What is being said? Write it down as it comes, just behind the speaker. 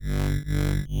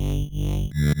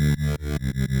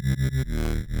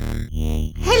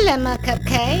Lemma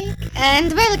Cupcake,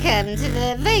 and welcome to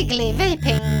the vaguely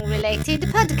vaping-related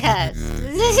podcast.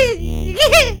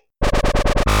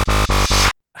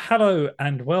 Hello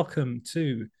and welcome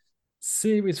to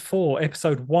Series 4,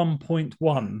 Episode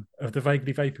 1.1 of the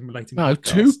Vaguely Vaping-related No,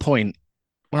 podcast.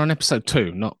 We're on episode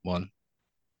 2, not 1.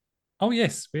 Oh,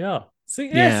 yes, we are. See,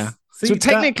 Yeah. yes. So See,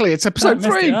 technically, it's episode that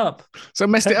messed 3. it up. So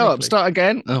messed it up. Start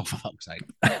again. Oh, for fuck's sake.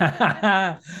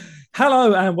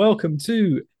 Hello and welcome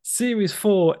to Series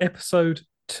 4, Episode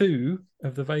 2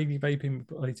 of the Vaguely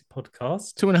Vaping-related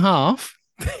podcast. 2.5.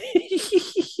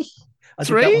 I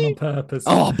 3? did that one on purpose.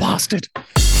 Oh, bastard.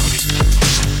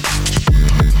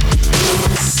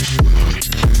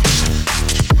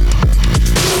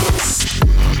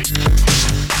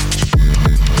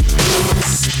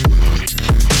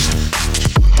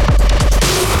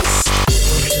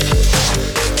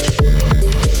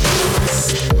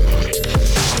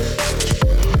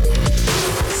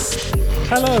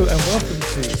 Hello and welcome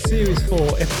to Series 4,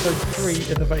 Episode 3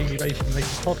 of the Vaguely Vaping-related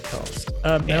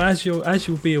podcast. Now, as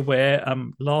you'll be aware,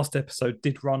 last episode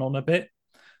did run on a bit.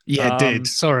 Yeah, it did.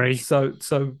 Sorry.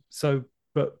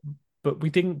 But we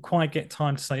didn't quite get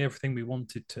time to say everything we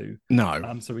wanted to.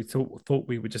 No. So we thought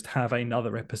we would just have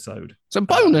another episode. It's a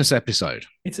bonus episode.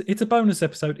 It's a bonus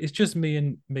episode. It's just me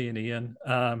and Ian.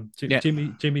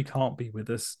 Jimmy can't be with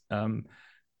us.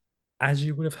 As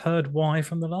you would have heard why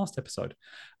from the last episode.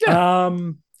 Yeah.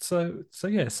 So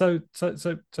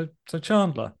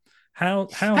Chandler, how's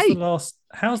the last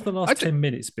 10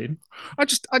 minutes been? I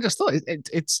just thought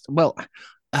it's well,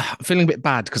 I'm feeling a bit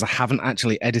bad because I haven't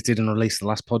actually edited and released the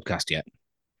last podcast yet.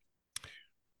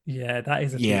 Yeah, that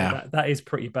is that is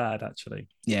pretty bad actually.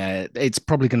 Yeah, it's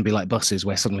probably going to be like buses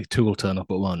where suddenly 2 will turn up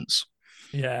at once.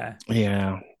 Yeah.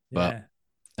 But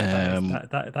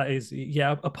that is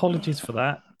apologies for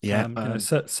that.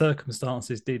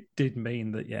 Circumstances did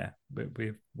mean that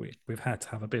we've had to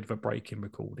have a bit of a break in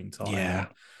recording time. Yeah,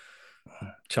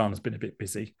 Chandler's been a bit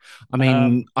busy. I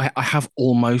mean, I have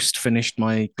almost finished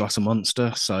my glass of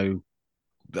Monster, so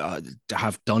I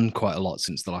have done quite a lot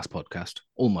since the last podcast.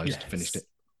 Almost finished it.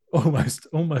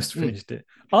 Almost finished it.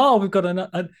 Oh, we've got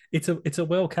it's a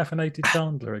well caffeinated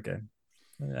Chandler again.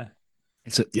 Yeah,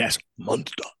 it's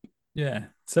Monster. Yeah.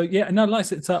 So like I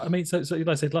said, like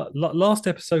I said, last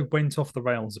episode went off the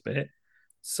rails a bit.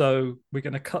 So we're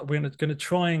going to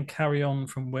try and carry on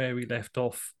from where we left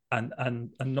off and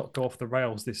not go off the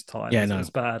rails this time. As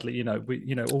badly.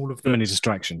 All of the many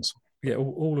distractions. Yeah,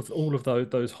 all of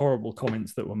those horrible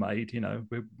comments that were made.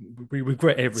 We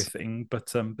regret everything, but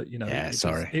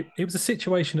sorry. It was a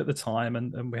situation at the time,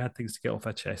 and we had things to get off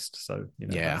our chest. So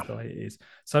that's the way it is.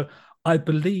 So I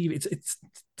believe it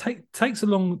takes a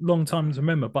long time to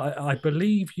remember, but I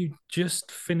believe you just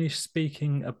finished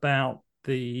speaking about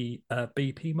the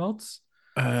BP mods.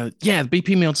 The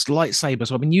BP mods lightsaber.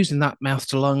 So I've been using that mouth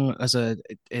to lung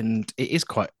and it is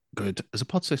quite good as a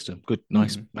pod system. Good,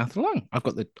 nice mouth to lung. I've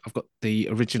got the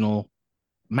original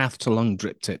mouth to lung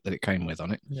drip tip that it came with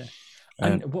on it. Yeah.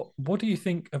 And what do you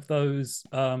think of those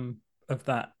of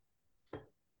that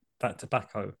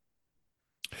tobacco?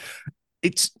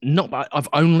 It's not bad. I've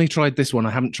only tried this one. I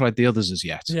haven't tried the others as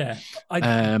yet. Yeah.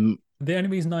 The only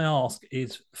reason I ask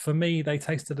is for me they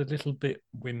tasted a little bit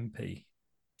wimpy.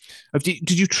 Did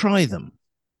you try them?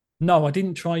 No, I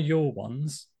didn't try your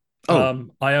ones. I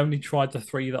only tried the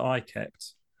 3 that I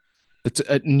kept.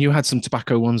 And you had some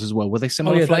tobacco ones as well. Were they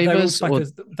similar flavors?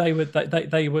 They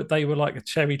were like a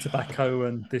cherry tobacco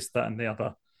and this, that, and the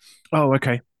other. Oh,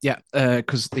 okay. Yeah.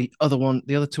 Because the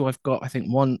other 2 I've got, I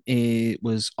think one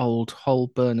was Old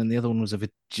Holborn and the other one was a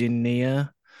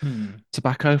Virginia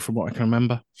tobacco, from what I can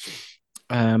remember.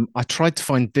 I tried to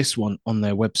find this one on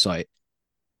their website,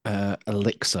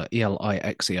 Elixir,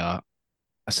 Elixer. I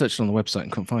searched on the website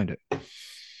and couldn't find it.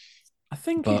 I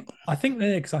think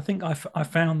I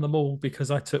found them all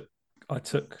because I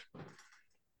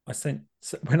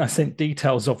sent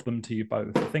details of them to you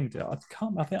both. I think I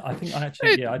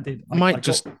did. Might have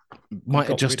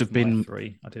just have been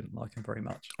 3. I didn't like them very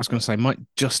much. I was going to say might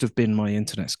just have been my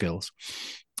internet skills.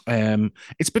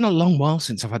 It's been a long while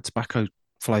since I've had tobacco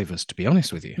flavors, to be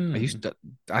honest with you. I used to,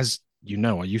 as you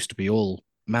know, I used to be all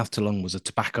mouth to lung was a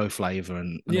tobacco flavor,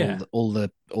 and all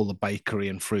the bakery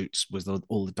and fruits was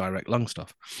all the direct lung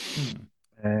stuff.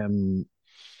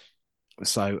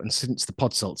 So, and since the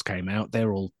pod salts came out,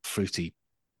 they're all fruity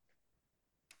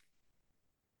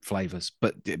flavors.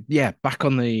 But yeah, back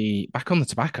on the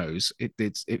tobaccos,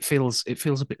 it feels a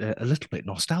little bit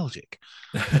nostalgic.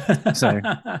 So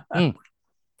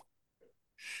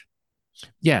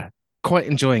yeah, quite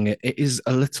enjoying it. It is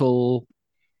a little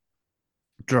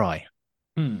dry.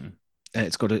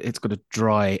 It's got a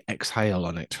dry exhale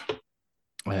on it.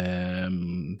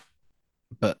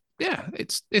 But yeah,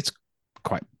 it's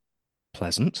quite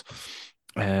pleasant.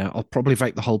 I'll probably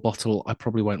vape the whole bottle. I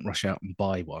probably won't rush out and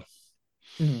buy one.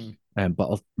 But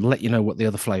I'll let you know what the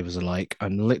other flavors are like.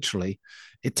 And literally,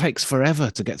 it takes forever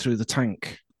to get through the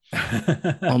tank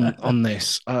on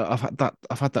this. I've had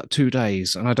that 2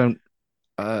 days, and I don't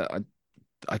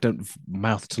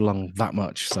mouth to lung that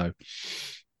much. So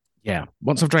yeah,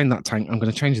 once I've drained that tank, I'm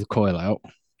going to change the coil out,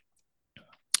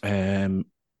 and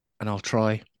I'll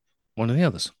try one of the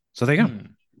others. So there you go.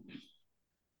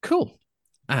 Cool.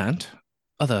 And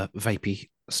other vapey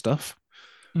stuff.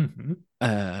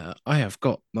 I have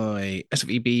got my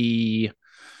SVB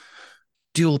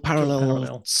dual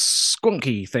parallel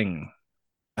squonky thing,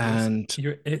 and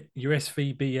your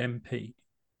SVBMP,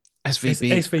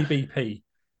 SVBP.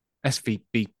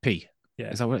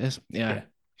 Yeah, is that what it is? Yeah.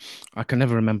 I can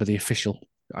never remember the official.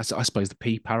 I suppose the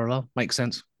P parallel makes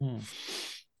sense.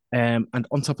 And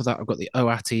on top of that, I've got the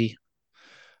OATI,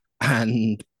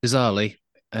 and bizarrely,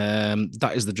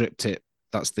 that is the drip tip.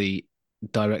 That's the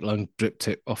direct line drip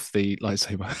tip off the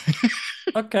lightsaber.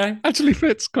 Okay. Actually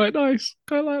fits quite nice.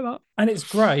 Quite like that. And it's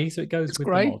grey, so it goes with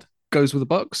the mod. Goes with the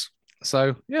box.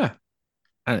 So yeah.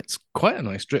 And it's quite a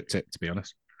nice drip tip, to be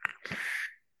honest.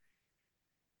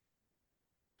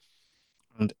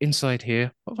 And inside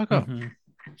here, what have I got?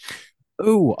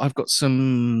 Oh, I've got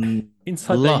some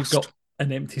inside lust. There you've got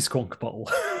an empty squonk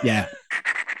bottle. Yeah.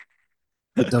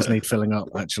 It does need filling up,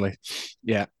 actually.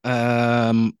 Yeah.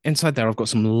 Inside there, I've got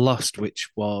some Lust, it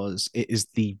is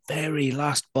the very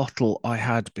last bottle I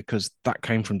had because that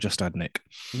came from Just Add Nick.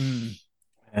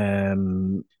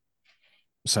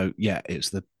 So yeah, it's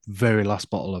the very last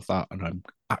bottle of that, and I'm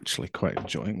actually quite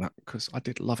enjoying that because I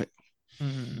did love it.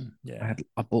 Yeah.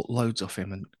 I bought loads off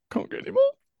him and can't get any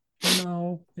more.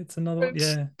 No, it's another one.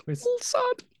 Yeah. It's all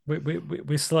sad.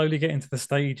 We're slowly getting to the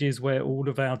stages where all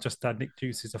of our Just Add Nick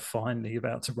juices are finally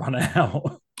about to run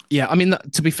out. Yeah, I mean,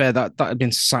 to be fair, that had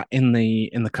been sat in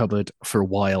the cupboard for a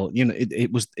while. You know,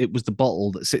 it was the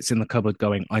bottle that sits in the cupboard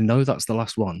going, I know that's the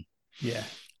last one. Yeah.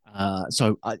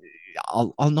 So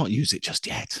I'll not use it just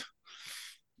yet.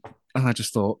 And I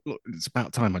just thought, look, it's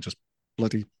about time I just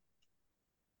bloody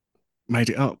made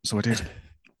it up. So I did.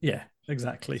 Yeah,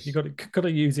 exactly. You got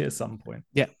to use it at some point.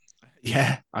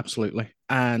 Yeah, absolutely.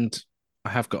 And I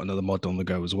have got another mod on the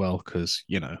go as well because,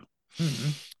 you know,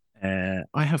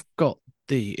 I have got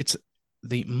the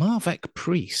Marvek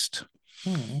Priest,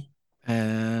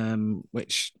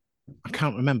 which I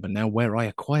can't remember now where I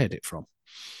acquired it from.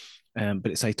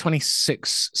 But it's a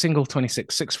 26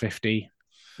 650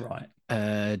 right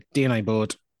DNA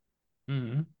board.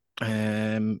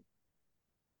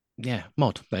 Yeah,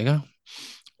 mod. There you go.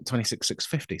 26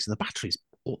 650. So the batteries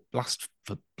last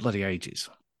for bloody ages.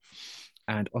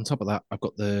 And on top of that, I've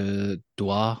got the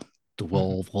dwarf.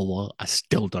 I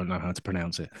still don't know how to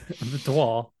pronounce it. The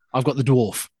dwarf. I've got the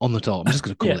dwarf on the top. I'm just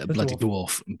going to call it a bloody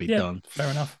dwarf and be done. Fair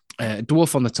enough.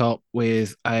 Dwarf on the top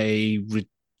with a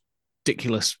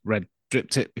ridiculous red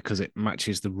drip tip because it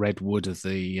matches the red wood of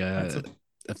the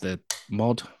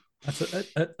mod. That's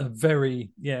a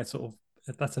very sort of.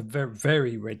 That's a very,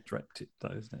 very red drip tip,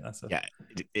 though, isn't it?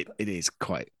 It is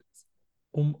quite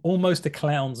almost a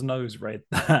clown's nose red.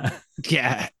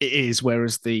 Yeah, it is.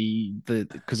 Whereas the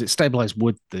because it's stabilized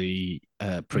wood, the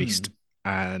Priest,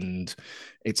 and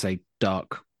it's a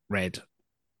dark red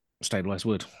stabilized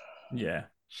wood. Yeah,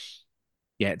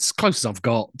 it's close as I've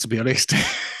got, to be honest.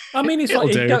 I mean, it's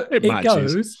like it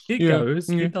goes,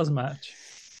 it does match.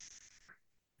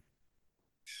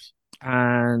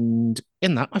 And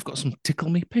in that, I've got some Tickle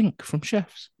Me Pink from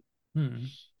Chefs. There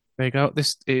you go.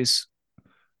 This is.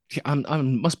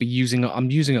 I'm using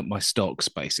up my stocks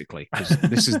basically because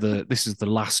this is the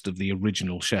last of the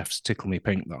original Chefs Tickle Me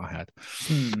Pink that I had.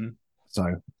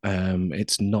 So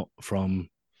it's not from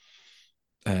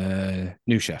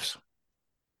new Chefs.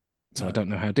 So I don't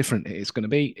know how different it is going to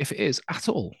be if it is at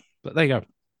all. But there you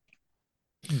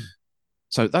go.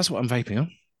 So that's what I'm vaping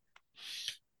on.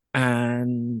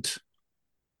 And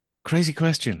crazy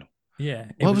question.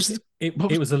 Yeah, it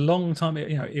was a long time.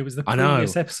 You know, it was the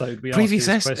previous episode. We asked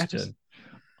this question.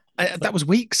 That was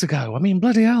weeks ago. I mean,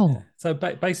 bloody hell. Yeah. So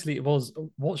basically, it was,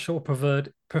 what's your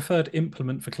preferred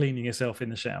implement for cleaning yourself in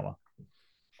the shower?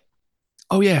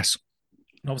 Oh yes.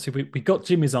 And obviously, we got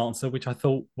Jimmy's answer, which I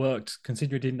thought worked.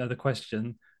 Considering we didn't know the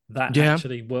question, that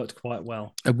actually worked quite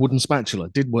well. A wooden spatula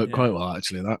did work quite well,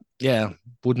 actually. That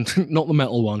wouldn't not the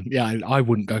metal one. Yeah, I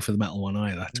wouldn't go for the metal one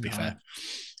either. To be fair.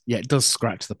 Yeah, it does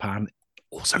scratch the pan.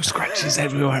 Also scratches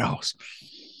everywhere else.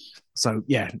 So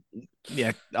yeah,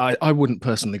 Yeah, I wouldn't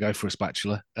personally go for a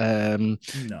spatula. No.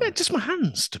 Yeah, just my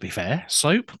hands, to be fair.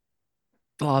 Soap,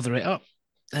 lather it up.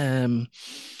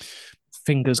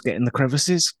 Fingers get in the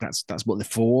crevices. That's what they're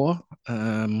for.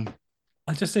 I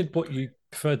just said what you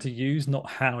prefer to use, not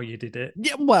how you did it.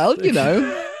 Yeah, well,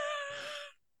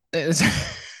 it's,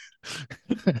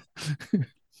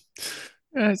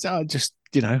 I just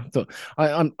thought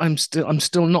I'm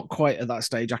still not quite at that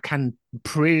stage. I can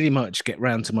pretty much get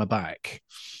round to my back.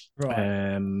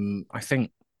 Right. I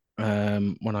think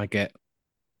when I get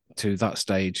to that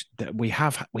stage, that we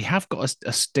have got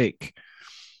a stick.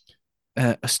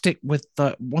 A stick with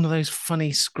one of those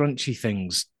funny scrunchy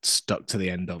things stuck to the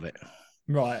end of it.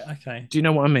 Right. Okay. Do you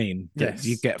know what I mean? Yes. That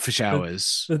you get for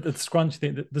showers. The scrunchy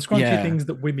thing, the scrunchy things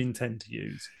that women tend to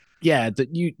use. Yeah,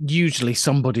 that usually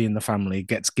somebody in the family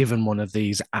gets given one of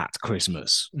these at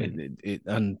Christmas,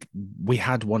 and we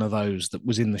had one of those that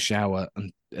was in the shower,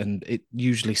 and it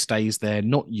usually stays there,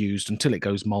 not used until it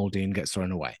goes mouldy and gets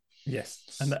thrown away. Yes,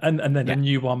 and then a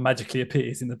new one magically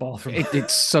appears in the bathroom.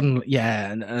 It's suddenly,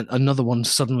 and another one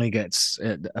suddenly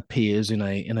appears in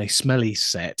a smelly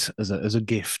set as a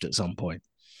gift at some point.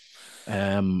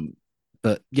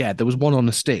 But yeah, there was one on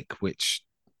a stick which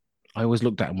I always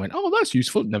looked at and went, "Oh, that's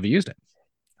useful." Never used it.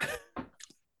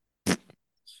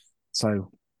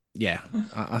 So yeah,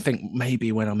 I think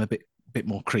maybe when I'm a bit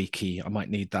more creaky, I might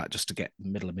need that just to get the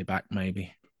middle of my back,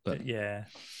 maybe. But yeah.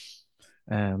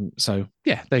 So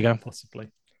yeah, there you go. Possibly.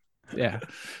 Yeah.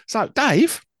 So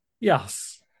Dave.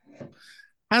 Yes.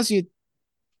 How's your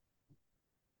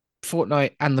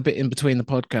fortnight and the bit in between the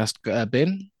podcast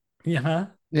been? Yeah.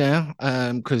 Yeah.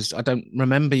 Because I don't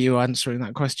remember you answering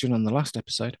that question on the last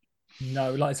episode.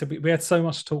 No, like I said, we had so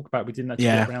much to talk about. We didn't actually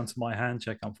get around to my hand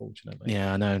check, unfortunately.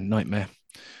 Yeah, I know, nightmare.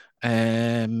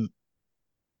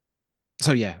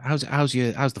 So yeah, how's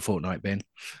the fortnight been?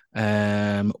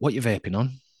 What you vaping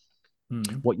on?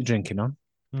 What you drinking on?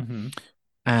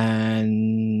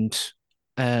 And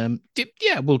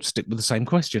yeah, we'll stick with the same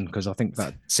question because I think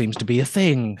that seems to be a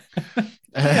thing.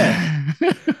 And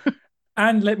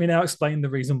let me now explain the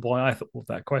reason why I thought of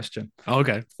that question.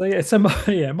 Okay. So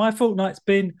my fortnight's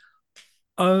been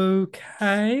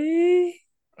okay.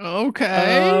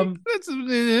 Okay.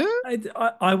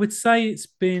 I would say it's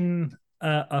been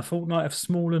a fortnight of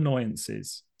small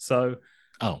annoyances. So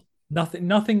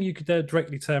nothing you could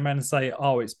directly turn around and say,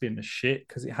 oh, it's been a shit,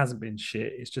 because it hasn't been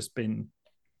shit. It's just been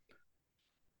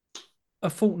a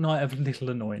fortnight of little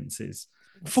annoyances.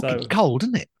 Fucking cold,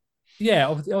 isn't it? Yeah,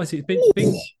 obviously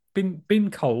it's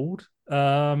been cold.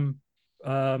 But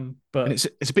and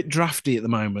it's a bit drafty at the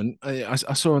moment. I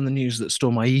saw on the news that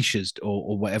Storm Aisha's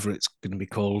or whatever it's going to be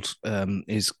called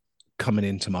is coming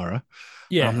in tomorrow.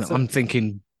 Yeah, I'm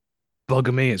thinking,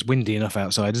 bugger me, it's windy enough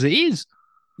outside as it is.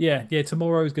 Yeah,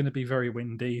 tomorrow is going to be very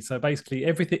windy. So basically,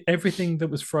 everything that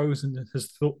was frozen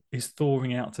is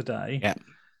thawing out today. Yeah,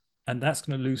 and that's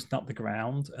going to loosen up the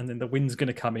ground, and then the wind's going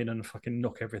to come in and fucking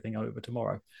knock everything over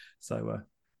tomorrow. So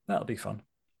that'll be fun.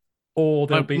 Or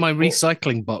there'll be my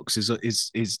recycling box is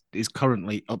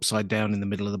currently upside down in the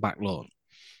middle of the back lawn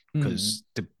because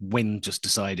the wind just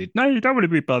decided, no, you don't want to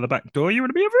be by the back door, you want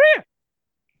to be over here.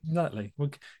 Exactly. Well,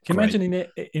 can you imagine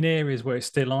in areas where it's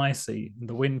still icy and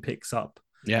the wind picks up?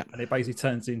 Yeah. And it basically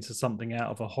turns into something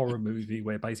out of a horror movie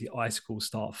where basically icicles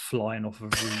start flying off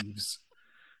of roofs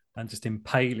and just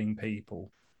impaling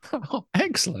people. Oh,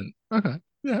 excellent. Okay.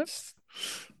 Yeah.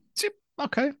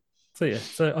 Okay. So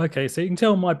you can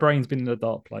tell my brain's been in a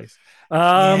dark place.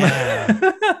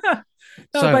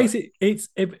 Basically, it's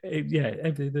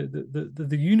the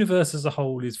universe as a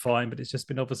whole is fine, but it's just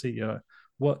been obviously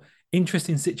what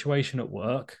interesting situation at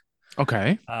work.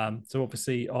 Okay. So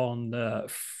obviously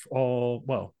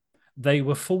they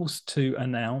were forced to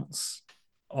announce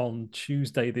on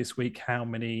Tuesday this week how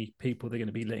many people they're going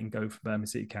to be letting go from Birmingham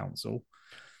City Council.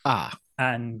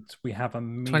 And we have a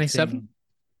meeting. 27?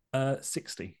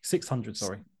 600,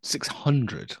 sorry.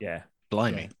 600? Yeah.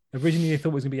 Blimey. Yeah. Originally, they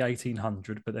thought it was going to be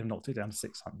 1,800, but they've knocked it down to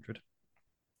 600.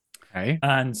 Okay.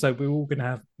 And so we're all going to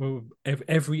have,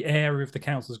 every area of the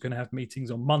council is going to have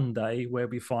meetings on Monday where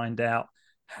we find out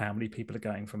how many people are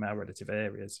going from our relative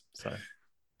areas. So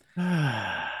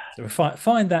we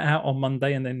find that out on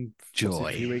Monday, and then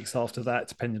a few weeks after that,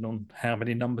 depending on how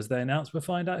many numbers they announce, we'll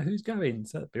find out who's going.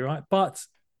 So that'd be right. But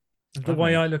the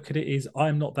way I look at it is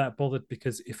I'm not that bothered,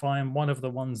 because if I am one of the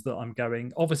ones that I'm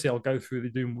going, obviously I'll go through the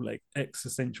doom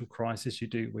existential crisis you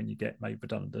do when you get made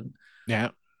redundant.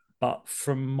 Yeah. But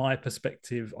from my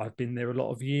perspective, I've been there a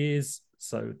lot of years,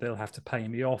 so they'll have to pay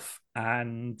me off,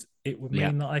 and it would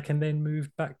mean that I can then move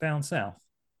back down south.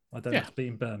 I don't have to be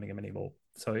in Birmingham anymore.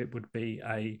 So it would be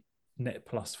a net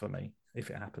plus for me. if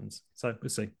it happens. So we'll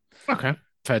see. Okay,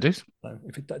 fair dues. So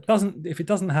if it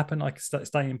doesn't happen, I can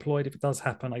stay employed. If it does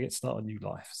happen, I get to start a new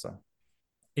life. So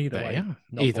either way,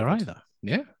 either.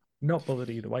 Yeah, not bothered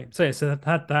either way. So yeah, so I've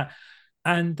had that.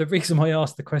 And the reason why I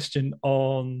asked the question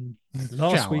on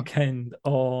last weekend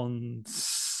on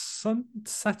Sunday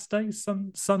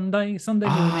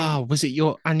morning. Was it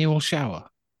your annual shower?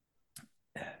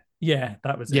 Yeah,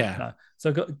 that was it. No.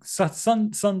 So I got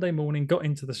Sunday morning, got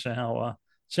into the shower,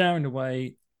 showering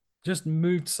away, just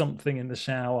moved something in the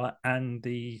shower, and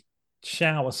the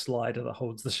shower slider that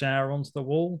holds the shower onto the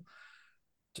wall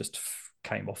just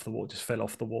came off the wall, just fell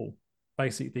off the wall.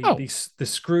 Basically, the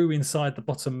screw inside the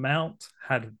bottom mount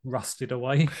had rusted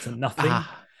away to nothing.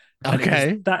 And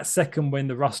it was that second when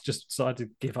the rust just decided to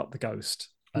give up the ghost.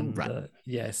 And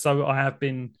so I have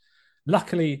been,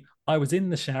 luckily, I was in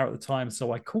the shower at the time,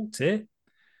 so I caught it.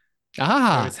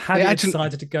 Whereas had it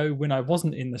decided to go when I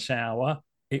wasn't in the shower,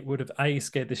 it would have A,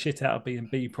 scared the shit out of me,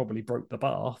 and B, probably broke the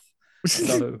bath.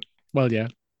 So, well, yeah.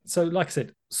 So, like I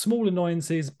said, small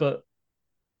annoyances, but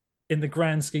in the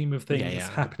grand scheme of things,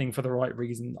 happening for the right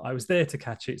reason. I was there to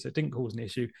catch it, so it didn't cause an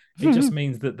issue. It just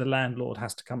means that the landlord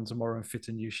has to come tomorrow and fit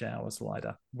a new shower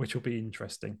slider, which will be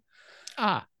interesting.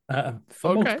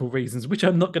 For multiple reasons, which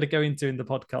I'm not going to go into in the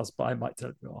podcast, but I might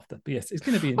tell you after. But yes, it's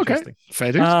going to be interesting. Okay,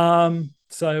 fair dues.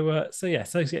 So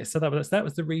that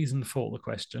was the reason for the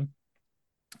question.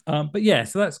 But yeah,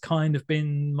 so that's kind of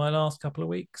been my last couple of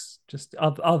weeks. Just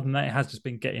other than that, it has just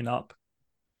been getting up,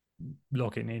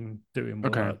 logging in, doing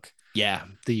work. Yeah,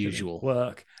 the usual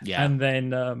work. Yeah, and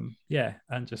then and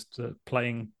just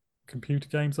playing computer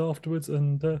games afterwards.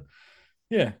 And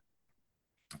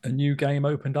a new game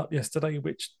opened up yesterday,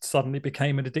 which suddenly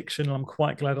became an addiction. And I'm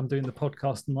quite glad I'm doing the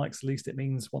podcast tonight, because at least it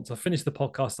means once I finish the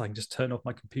podcast, I can just turn off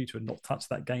my computer and not touch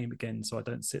that game again, so I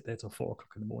don't sit there till 4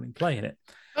 o'clock in the morning playing it.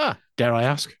 Dare I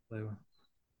ask? So,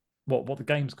 what the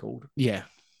game's called? Yeah,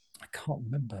 I can't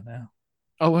remember now.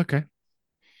 Oh, okay.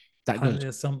 That good.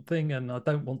 Or something, and I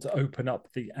don't want to open up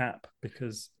the app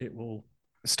because it will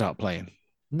start playing.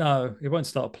 No, it won't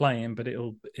start playing, but it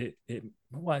well,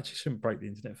 actually shouldn't break the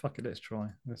internet. Fuck it, let's try.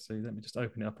 Let's see. Let me just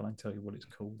open it up and I can tell you what it's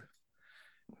called.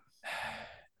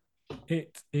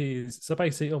 It is so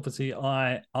basically, obviously, is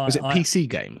it a PC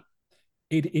game?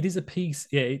 It is a PC.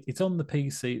 Yeah, it's on the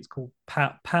PC. It's called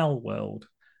Pal World.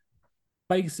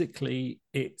 Basically,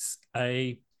 it's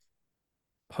a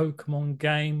Pokemon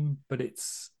game, but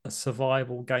it's a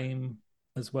survival game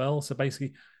as well. So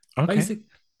basically,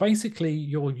 basically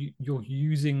you're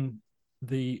using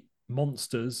the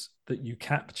monsters that you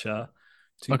capture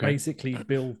to basically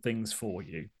build things for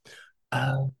you.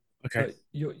 Okay.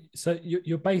 So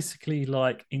you're basically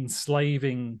like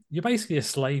enslaving. You're basically a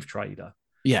slave trader.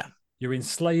 Yeah. You're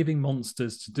enslaving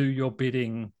monsters to do your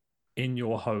bidding in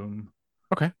your home.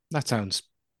 Okay, that sounds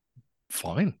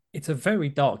fine. It's a very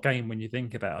dark game when you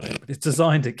think about it, but it's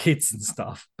designed at kids and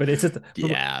stuff. But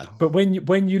but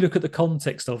when you look at the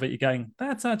context of it, you're going,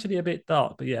 that's actually a bit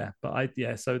dark. But I've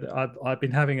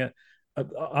been having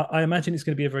I imagine it's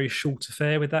going to be a very short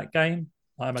affair with that game.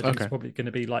 I imagine it's probably going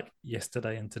to be like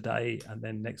yesterday and today, and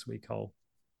then next week I'll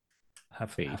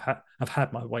have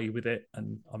had my way with it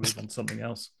and I'll move on to something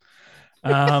else.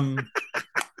 Fair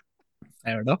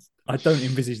enough. I don't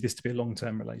envisage this to be a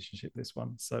long-term relationship, this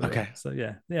one. So just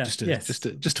a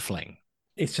fling.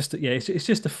 It's just it's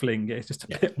just a fling. Yeah, it's just a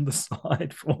bit on the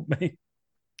side for me.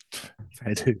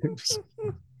 Fair dues.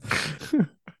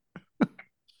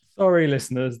 Sorry,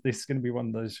 listeners, this is going to be one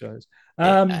of those shows.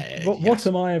 What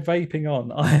am I vaping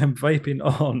on? I am vaping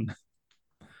on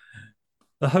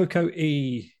the Hoko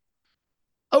E.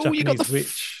 Oh, Japanese you got the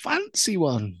witch. Fancy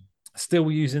one.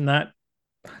 Still using that.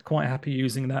 Quite happy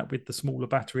using that with the smaller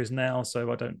batteries now,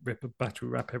 so I don't rip a battery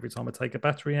wrap every time I take a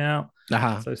battery out.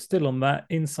 So still on that.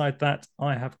 Inside that,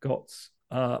 I have got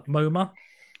MoMA.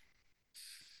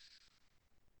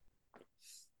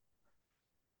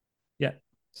 Yeah,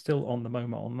 still on the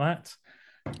MoMA on that.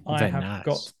 I have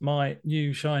got my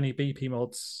new shiny BP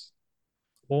mods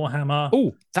Warhammer.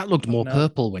 Oh, that looked more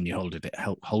purple when you held it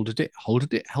up.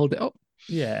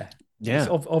 Yeah. It's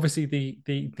obviously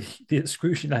the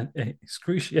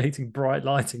excruciating bright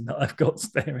lighting that I've got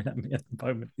staring at me at the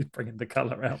moment is bringing the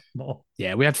color out more.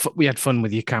 Yeah, we had fun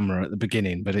with your camera at the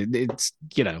beginning, but it's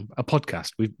a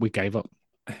podcast. We gave up.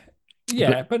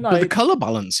 Yeah, but the color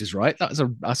balance is right. That's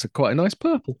a quite a nice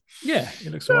purple. Yeah,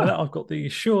 it looks right. I've got the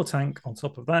Sure Tank on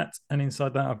top of that, and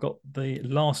inside that I've got the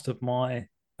last of my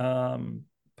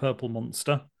purple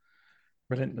monster.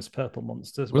 Relentless purple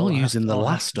monsters. We're using the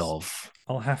last of.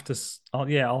 I'll have to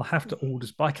order,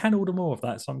 but I can order more of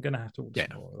that, so I'm going to have to order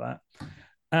more of that.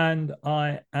 And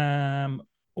I am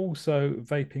also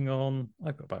vaping on.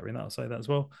 I've got battery in that. I'll say that as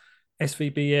well.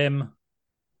 SVBM.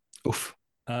 Oof.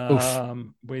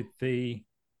 With the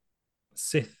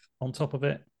Sith on top of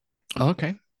it. Oh,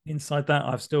 okay. Inside that,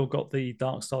 I've still got the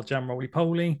Darkstar Jam Roly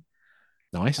Poly.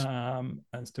 Nice. And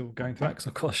still going through that because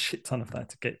I've got a shit ton of that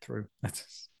to get through. No.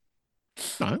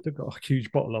 Still got a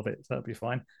huge bottle of it, so that'll be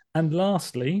fine. And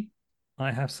lastly,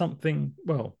 I have something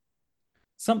new,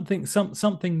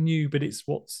 but it's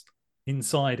what's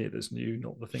inside it that's new,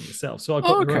 not the thing itself. So I've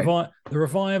got the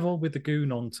revival with the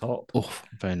goon on top. Oh,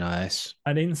 very nice.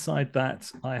 And inside that,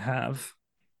 I have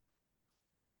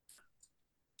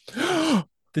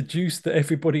the juice that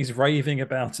everybody's raving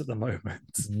about at the moment.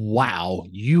 Wow,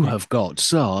 you have got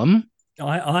some.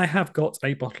 I have got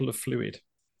a bottle of fluid.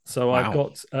 So wow. I've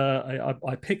got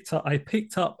I picked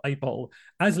up a bottle.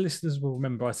 As listeners will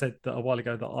remember, I said that a while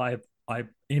ago that I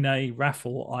in a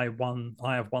raffle I have won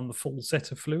the full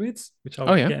set of fluids, which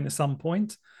I'll be getting at some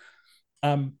point.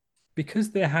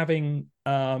 Because they're having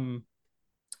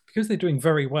because they're doing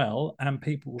very well and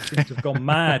people seem to have gone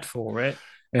mad for it,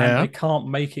 and they can't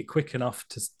make it quick enough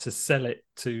to sell it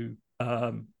to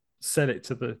the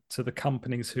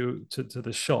companies to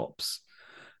the shops.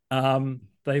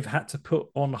 They've had to put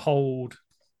on hold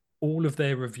all of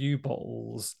their review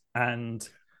bottles and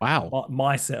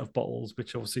my set of bottles,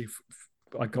 which obviously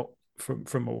I got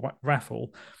from a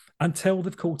raffle, until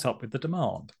they've caught up with the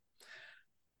demand.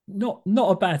 Not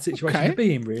a bad situation to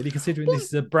be in, really, considering this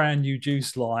is a brand new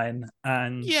juice line.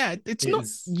 And it's not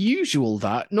usual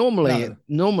that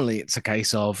normally it's a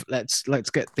case of let's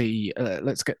get the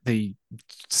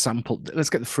sample,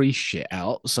 let's get the free shit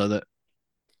out so that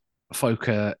folk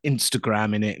are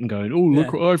Instagramming it and going, oh,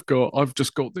 look what I've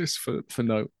just got this for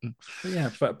note.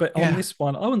 But on this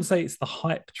one, I wouldn't say it's the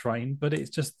hype train, but it's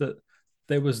just that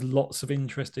there was lots of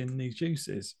interest in these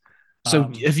juices.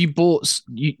 So have you bought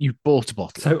a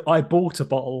bottle? So I bought a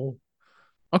bottle.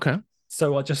 Okay.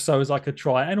 So as I could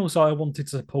try, and also I wanted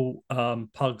to support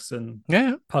Pugs and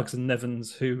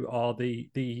Nevins, who are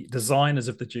the designers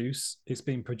of the juice. It's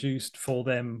been produced for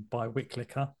them by Wick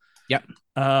Liquor. Yep.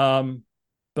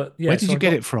 But where did you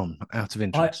get it from? Out of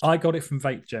interest, I got it from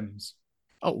Vape Gems.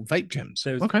 Oh, Vape Gems.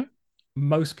 Okay.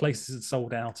 Most places had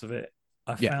sold out of it.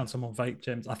 I found some on Vape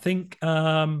Gems. I think.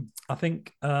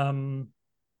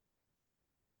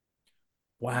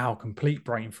 Wow, complete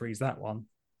brain freeze that one.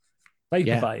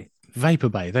 Vapor Bay. Vapor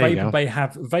Bay. There you go.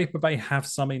 Vapor Bay have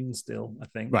some in still, I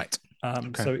think. Right.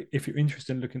 So if you're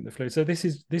interested in looking at the fluid, so this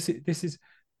is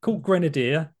called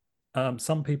Grenadier.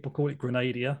 Some people call it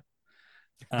Grenadier.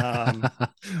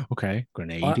 Okay,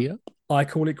 Grenadier. I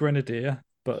call it Grenadier,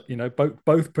 but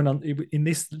both in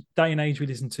this day and age we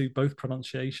listen to, both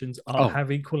pronunciations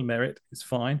have equal merit. It's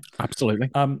fine.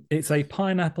 Absolutely. It's a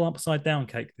pineapple upside down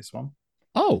cake. This one.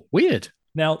 Oh, weird.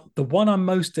 Now, the one I'm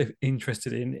most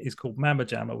interested in is called Mama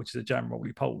Jammer, which is a jam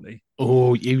roly poly.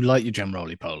 Oh, you like your jam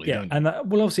roly poly, don't you? And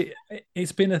obviously,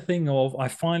 it's been a thing of I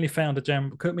finally found a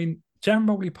jam. I mean, jam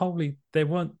roly poly.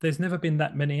 There's never been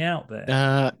that many out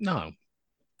there. No.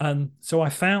 And so I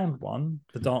found one,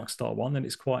 the Darkstar one, and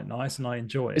it's quite nice, and I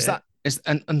enjoy it.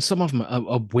 And some of them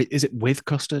are is it with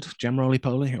custard, jam roly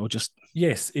poly, or just?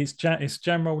 Yes, it's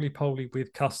jam roly poly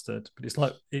with custard, but it's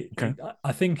like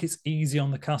I think it's easy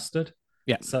on the custard.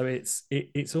 Yeah. So it's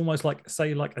almost like,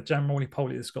 say, like a jam roly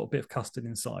poly that's got a bit of custard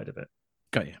inside of it.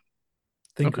 Got you.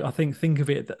 I think of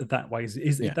it that way.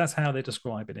 That's how they're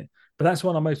describing it. But that's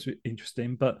what I'm most interested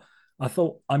in. But I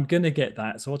thought I'm gonna get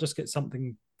that, so I'll just get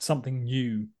something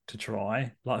new to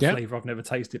try, like a flavor I've never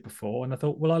tasted before. And I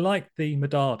thought, well, I like the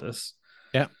Medardas.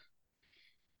 Yeah.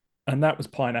 And that was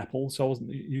pineapple, so I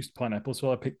wasn't used to pineapple,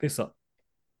 so I picked this up.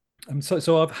 And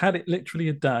so I've had it literally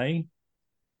a day.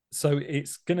 So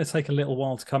it's going to take a little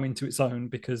while to come into its own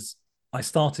because I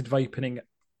started vaping.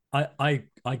 I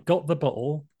got the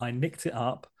bottle, I nicked it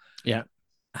up,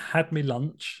 had me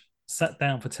lunch, sat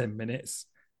down for 10 minutes,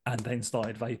 and then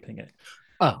started vaping it.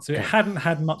 Oh, so it hasn't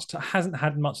had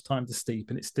much time to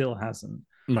steep, and it still hasn't.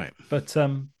 Right. But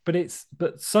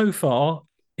so far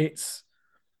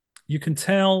you can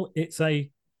tell it's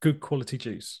a good quality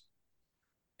juice.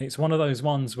 It's one of those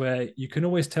ones where you can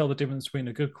always tell the difference between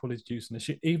a good quality juice and a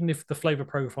shit. Even if the flavor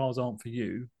profiles aren't for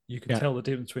you, you can tell the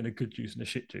difference between a good juice and a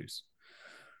shit juice.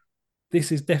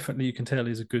 This is definitely, you can tell,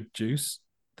 is a good juice.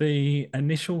 The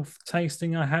initial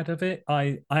tasting I had of it,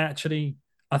 I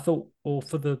thought,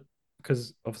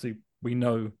 because obviously we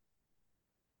know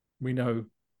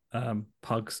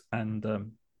Pugs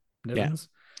and Nivens.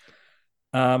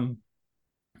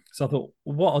 So I thought,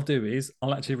 what I'll do is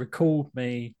I'll actually record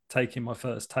me taking my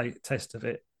first test of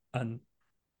it, and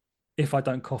if I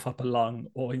don't cough up a lung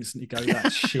or instantly go,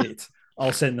 that's shit,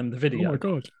 I'll send them the video. Oh my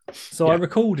God. So I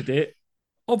recorded it.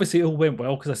 Obviously, it all went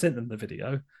well because I sent them the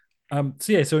video. And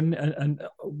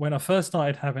when I first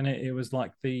started having it, it was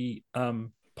like the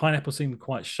pineapple seemed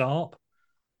quite sharp,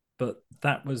 but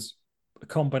that was a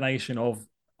combination of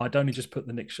I'd only just put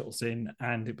the Nick shots in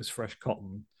and it was fresh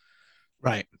cotton.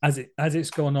 Right. As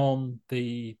it's gone on,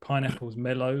 the pineapple's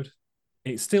mellowed.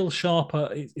 It's still sharper.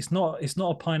 It's not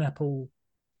a pineapple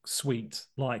sweet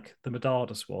like the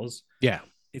Medadas was. Yeah.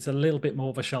 It's a little bit more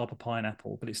of a sharper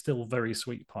pineapple, but it's still very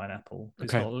sweet pineapple.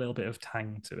 It's got a little bit of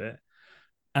tang to it.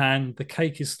 And the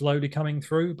cake is slowly coming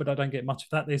through, but I don't get much of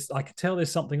that. I can tell there's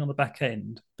something on the back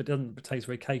end, but it doesn't taste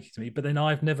very cakey to me. But then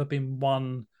I've never been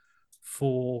one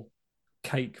for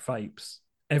cake vapes.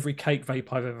 Every cake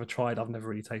vape I've ever tried, I've never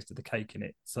really tasted the cake in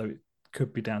it. So it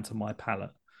could be down to my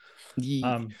palate.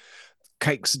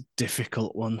 Cake's a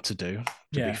difficult one to do,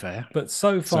 to be fair. But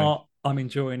so far, I'm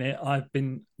enjoying it. I've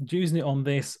been using it on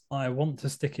this. I want to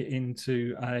stick it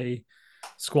into a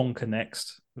Squonker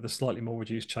next with a slightly more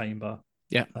reduced chamber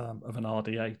of an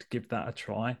RDA to give that a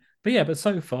try. But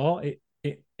so far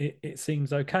it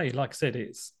seems okay. Like I said,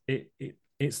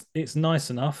 it's nice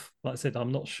enough. Like I said,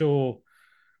 I'm not sure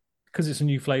because it's a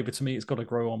new flavor to me. It's got to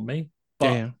grow on me.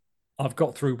 But I've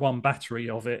got through one battery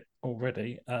of it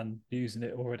already and using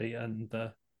it already, and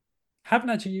haven't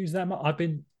actually used that much.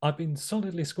 I've been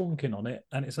solidly squonking on it,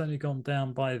 and it's only gone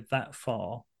down by that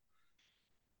far.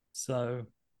 So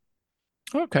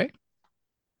okay,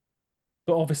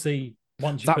 but obviously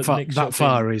once you that put far, Nick that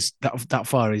far is that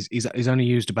far is only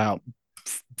used about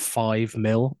 5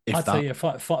 mil. If I'd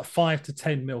that. say 5 to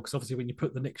 10 mil, because obviously when you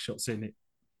put the Nick shots in, it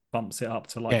bumps it up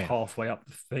to like halfway up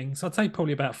the thing. So I'd say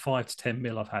probably about 5 to 10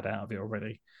 mil I've had out of it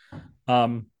already.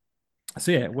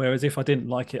 Whereas if I didn't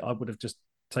like it, I would have just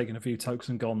taken a few tokes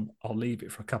and gone, I'll leave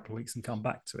it for a couple of weeks and come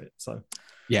back to it. So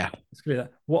it's clear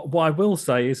that what I will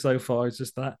say is so far is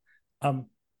just that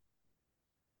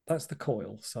that's the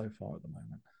coil so far at the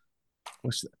moment.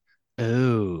 What's that?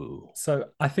 Oh, so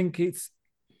I think it's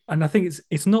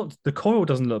not, the coil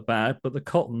doesn't look bad, but the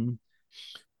cotton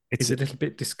is a little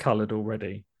bit discolored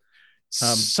already.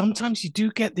 Sometimes you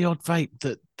do get the odd vape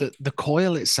that the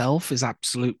coil itself is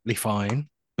absolutely fine,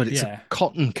 but it's a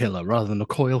cotton killer rather than a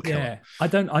coil killer. Yeah, I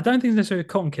don't think it's necessarily a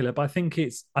cotton killer, but I think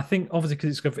obviously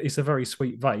because it's a very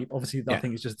sweet vape. Obviously, I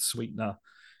think it's just the sweetener.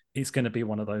 It's going to be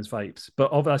one of those vapes.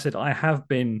 But I said I have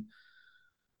been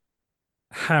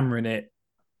hammering it.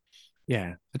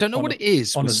 Yeah, I don't know what it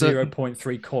is on a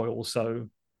 0.3 coil, so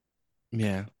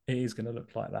it is going to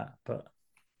look like that. But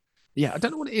I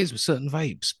don't know what it is with certain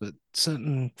vapes, but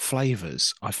certain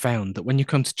flavors I found that when you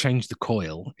come to change the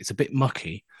coil, it's a bit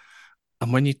mucky.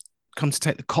 And when you come to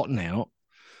take the cotton out,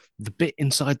 the bit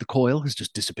inside the coil has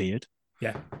just disappeared.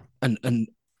 Yeah. And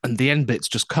the end bits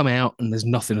just come out and there's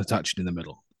nothing attached in the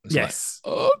middle. It's yes.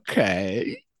 Like,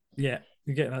 okay. Yeah,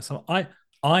 you get that. So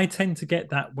I tend to get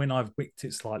that when I've wicked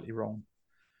it slightly wrong.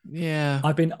 Yeah.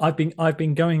 I've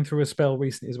been going through a spell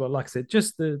recently as well. Like I said,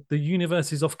 just the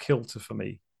universe is off kilter for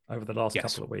me over the last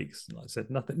couple of weeks. Like I said,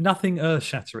 nothing earth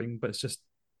shattering, but it's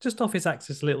just off its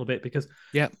axis a little bit because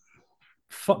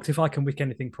fucked if I can wick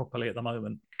anything properly at the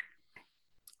moment.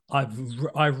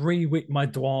 I've re-wicked my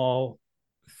Dwar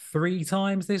 3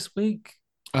 times this week.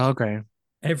 Okay.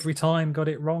 Every time got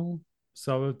it wrong.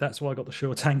 So that's why I got the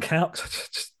Sure Tank out.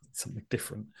 Just something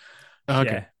different.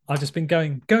 Okay. Yeah, I've just been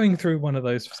going through one of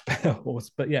those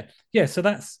spells. But yeah. So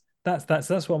that's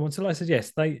what I want. So like I said,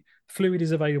 yes, fluid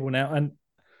is available now, and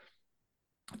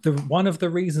one of the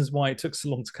reasons why it took so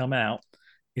long to come out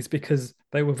is because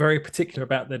they were very particular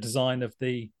about the design of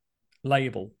the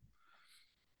label.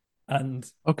 And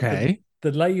the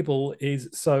label is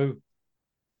so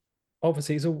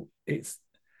obviously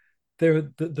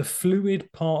the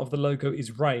fluid part of the logo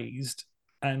is raised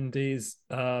and is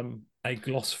a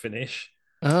gloss finish.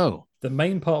 Oh, the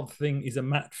main part of the thing is a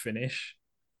matte finish,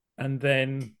 and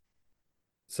then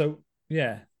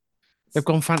they've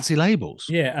gone fancy labels.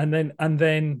 Yeah, and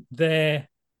then their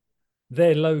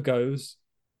logos.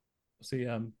 See,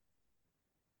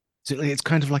 so it's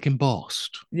kind of like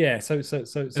embossed. Yeah, so it's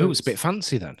a bit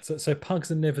fancy then. So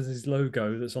Pugs and Nevers'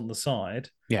 logo that's on the side.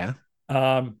 Yeah.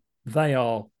 They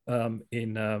are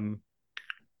in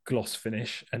gloss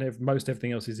finish, and most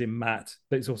everything else is in matte,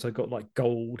 but it's also got like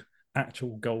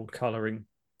actual gold coloring,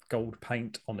 gold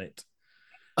paint on it.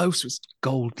 Oh, so it's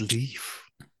gold leaf.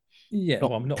 Yeah,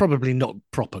 probably not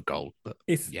proper gold, but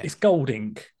it's gold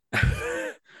ink.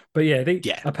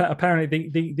 But apparently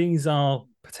these are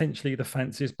potentially the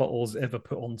fanciest bottles ever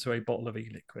put onto a bottle of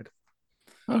e-liquid.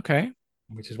 Okay.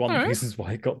 Which is one of the reasons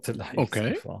why it got delayed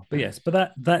so far. But yes,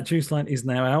 that juice line is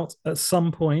now out. At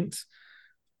some point,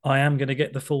 I am going to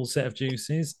get the full set of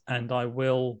juices, and I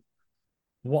will.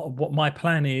 What my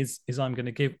plan is I'm going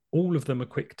to give all of them a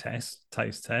quick taste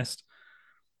test,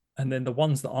 and then the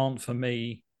ones that aren't for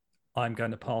me, I'm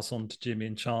going to pass on to Jimmy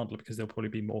and Chandler because there'll probably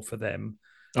be more for them.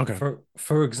 Okay.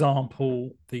 For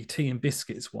example, the tea and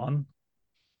biscuits one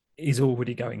is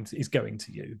already going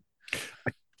to you.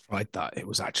 I tried that. It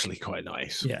was actually quite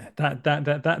nice. Yeah,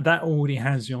 that already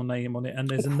has your name on it. And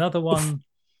there's another one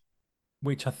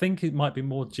which I think it might be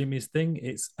more Jimmy's thing.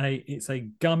 It's a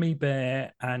gummy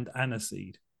bear and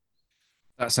aniseed.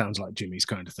 That sounds like Jimmy's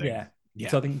kind of thing. Yeah.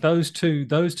 So I think those two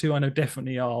I know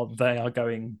definitely are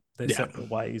going their separate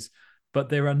ways. But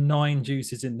there are 9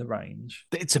 juices in the range.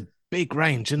 It's a big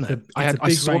range, isn't it? It's a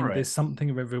big range. There's something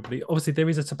of everybody. Obviously, there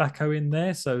is a tobacco in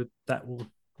there, so that will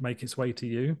make its way to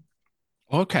you.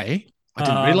 Okay. I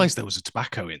didn't realize there was a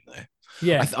tobacco in there.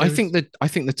 Yeah. I think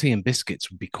the tea and biscuits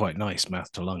would be quite nice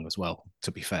mouth to lung as well,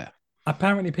 to be fair.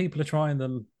 Apparently people are trying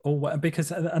them all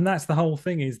because, and that's the whole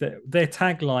thing, is that their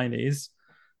tagline is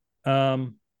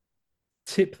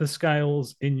tip the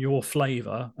scales in your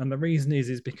flavor. And the reason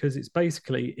is because it's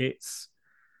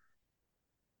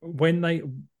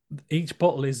when each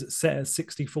bottle is set at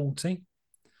 60-40.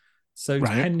 So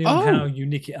depending on how you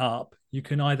nick it up, you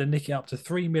can either nick it up to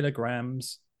 3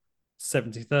 milligrams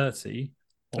 70-30,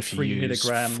 or if 3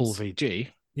 milligrams full VG.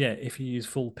 Yeah, if you use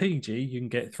full PG, you can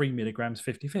get 3 milligrams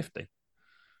 50-50.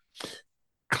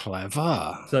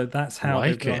 Clever. So that's how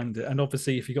they grind it. And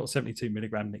obviously, if you got 72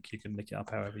 milligram nick, you can nick it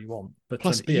up however you want. But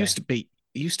plus, it used to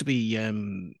be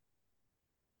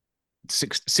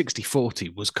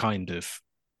 60-40 was kind of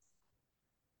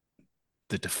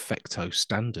the de facto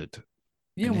standard.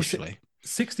 Yeah, initially.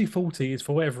 60-40 is,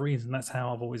 for whatever reason, that's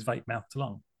how I've always vaped mouth to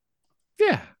lung.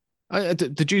 Yeah.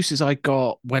 The juices I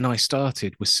got when I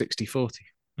started was 60-40.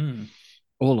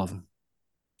 All of them.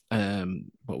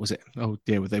 What was it? Oh,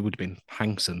 yeah, they would have been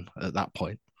Hangson at that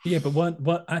point. Yeah, but weren't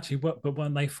they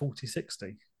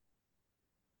 40-60?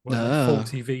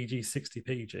 40 VG, 60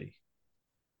 PG?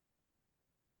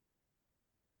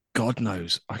 God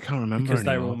knows. I can't remember because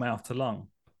anymore. they were all mouth to lung.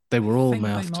 They were all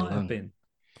mouth to lung.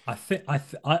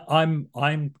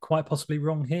 I'm quite possibly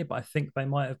wrong here, but I think they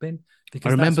might have been. Because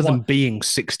I remember them being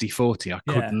 60-40. I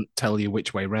couldn't tell you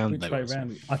which way round they were.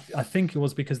 I think it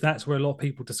was because that's where a lot of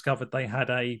people discovered they had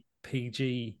a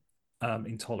PG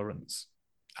intolerance.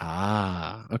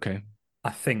 Ah, okay.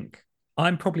 I think.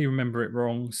 I'm probably remember it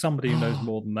wrong. Somebody who knows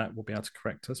more than that will be able to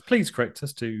correct us. Please correct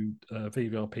us to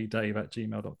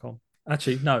vvrpdave@gmail.com.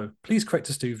 Actually, no. Please correct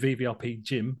us to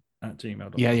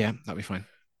vvrpjim@gmail.com. Yeah, that'd be fine.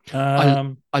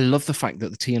 I love the fact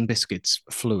that the tea and biscuits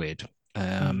fluid,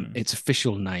 its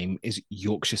official name is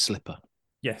Yorkshire Slipper.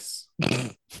 Yes.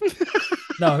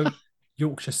 No,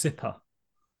 Yorkshire Sipper.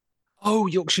 Oh,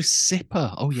 Yorkshire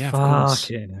Sipper. Oh, yeah, of course.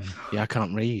 Yeah, I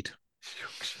can't read.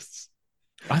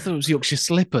 I thought it was Yorkshire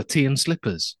Slipper, tea and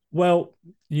slippers. Well,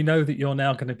 you know that you're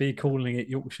now going to be calling it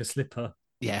Yorkshire Slipper.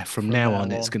 Yeah, from now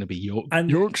on, it's going to be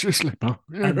Yorkshire Slipper.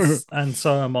 and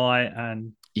so am I.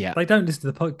 And they don't listen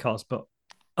to the podcast, but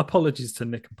apologies to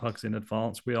Nick and Pugs in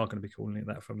advance. We are going to be calling it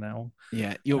that from now on.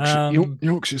 Yeah,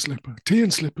 Yorkshire Slipper, tea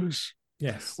and slippers.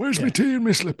 Yes. Where's my tea and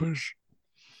my slippers?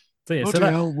 So yeah,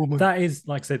 that is,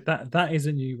 like I said, that is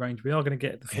a new range. We are going to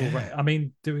get the full range. I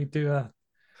mean, do we do a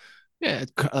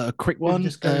quick one?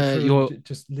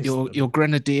 Your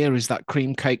Grenadier is that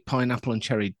cream cake, pineapple, and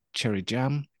cherry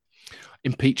jam.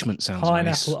 Impeachment sounds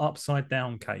nice. Pineapple upside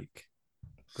down cake,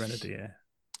 Grenadier.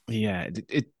 Yeah,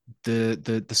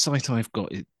 the site I've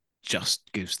got, it just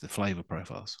gives the flavor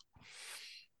profiles.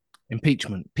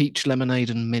 Impeachment, peach,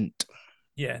 lemonade, and mint.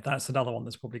 Yeah, that's another one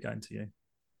that's probably going to you.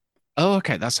 Oh,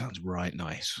 okay, that sounds right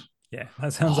nice. Yeah,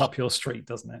 that sounds up your street,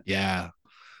 doesn't it? Yeah.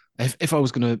 If I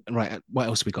was going to write, what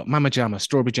else have we got? Mama Jamma,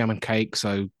 strawberry jam and cake.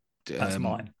 So that's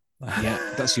mine.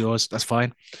 Yeah, that's yours. That's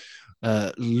fine.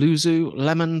 Luzu,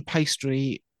 lemon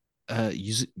pastry,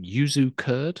 yuzu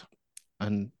curd,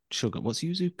 and sugar. What's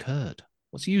yuzu curd?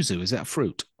 What's yuzu? Is that a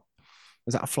fruit?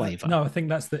 Is that a flavor? No, I think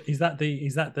that's the. Is that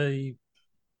the?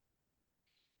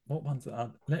 What ones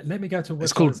are? Let me go to.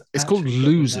 It's called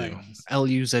Luzu.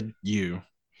 Luzu.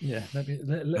 Yeah,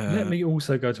 let me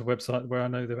also go to a website where I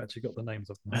know they've actually got the names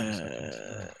of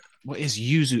them. What is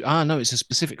yuzu? Ah, no, it's a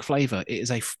specific flavor. It's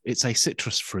a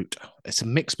citrus fruit. It's a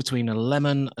mix between a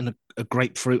lemon and a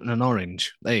grapefruit and an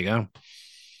orange. There you go.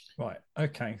 Right.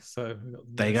 Okay. So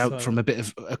there you go. From a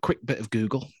quick bit of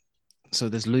Google. So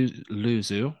there's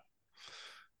Luzu.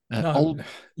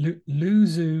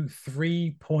 Luzu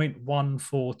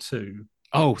 3.142.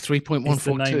 Oh, 3.142. Is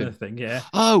the name of the thing, yeah.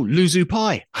 Oh, Luzu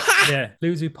pie. Yeah,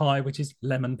 Luzu pie, which is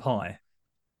lemon pie.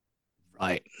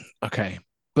 Right. Okay.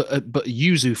 But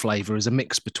yuzu flavor is a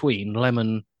mix between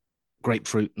lemon,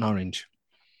 grapefruit, and orange.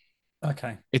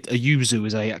 Okay. A yuzu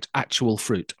is a actual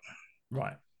fruit.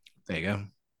 Right. There you go.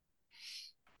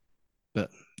 But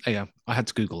yeah, I had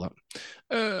to Google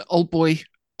that. Old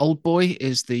Boy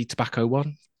is the tobacco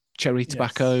one. Cherry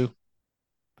tobacco,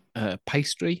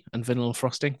 pastry, and vanilla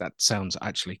frosting. That sounds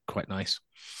actually quite nice.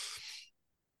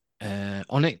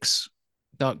 Onyx,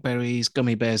 dark berries,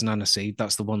 gummy bears, and aniseed.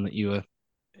 That's the one that you were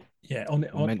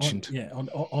mentioned.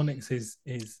 Onyx is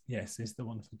the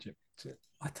one for Jim.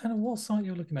 I don't know what site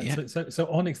you're looking at. Yeah. So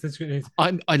Onyx is.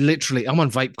 I'm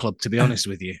on Vape Club, to be honest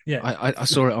with you. Yeah, I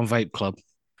saw it on Vape Club.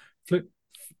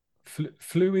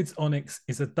 Fluids Onyx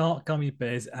is a dark gummy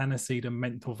bears, aniseed, and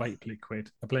menthol vape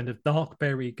liquid. A blend of dark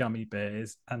berry gummy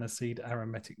bears, aniseed,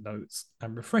 aromatic notes,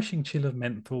 and refreshing chill of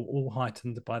menthol, all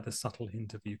heightened by the subtle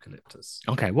hint of eucalyptus.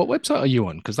 Okay, what website are you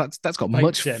on? Because that's got Vape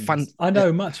much fancy. I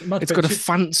know much. It's got a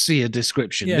fancier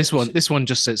description. Yeah, this one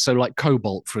just says so. Like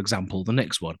Cobalt, for example, the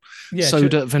next one. Yeah,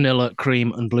 soda, vanilla,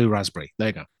 cream, and blue raspberry. There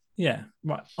you go. Yeah,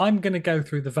 right. I'm going to go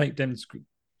through the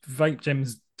Vape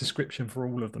Gems description for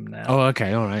all of them now. Oh,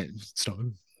 okay, all right. Stop.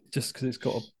 Just because it's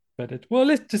got a better. Well,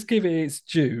 let's just give it its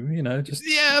due.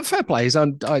 Fair plays. I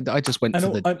just went for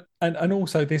the and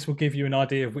also this will give you an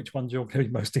idea of which ones you're going to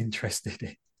be most interested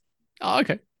in. Oh,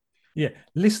 okay. Yeah,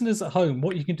 listeners at home,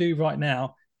 what you can do right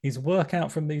now is work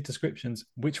out from the descriptions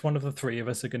which one of the three of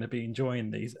us are going to be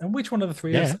enjoying these, and which one of the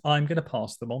three of us I'm going to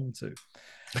pass them on to.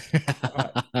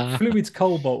 Right. Fluids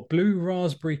Cobalt, blue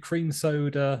raspberry cream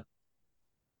soda.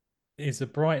 Is a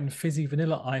bright and fizzy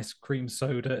vanilla ice cream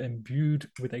soda imbued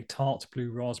with a tart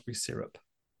blue raspberry syrup,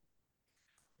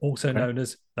 also known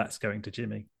as "That's Going to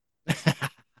Jimmy." He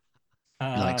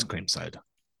likes cream soda.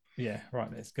 Yeah, right.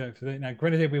 Let's go for that. Now,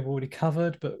 Grenadier we've already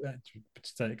covered, but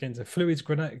again, so Fluids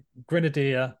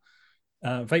Grenadier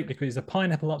vape liquid is a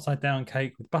pineapple upside down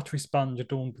cake with buttery sponge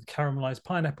adorned with caramelized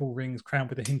pineapple rings crowned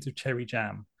with a hint of cherry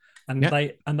jam, and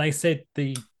they said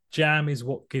the jam is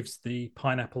what gives the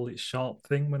pineapple its sharp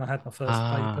thing when I had my first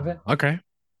vape of it. Okay.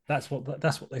 That's what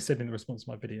they said in the response to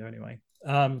my video anyway.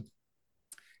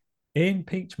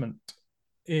 Impeachment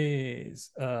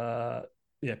is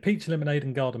peach lemonade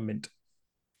and garden mint.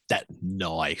 That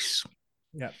nice.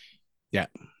 Yeah. Yeah.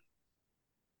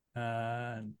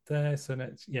 And there, so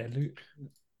let's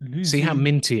see how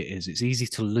minty it is. It's easy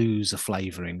to lose a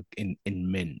flavour in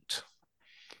mint.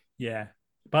 Yeah.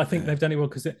 But I think they've done it well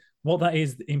because what that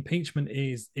is, impeachment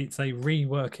is, it's a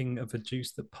reworking of a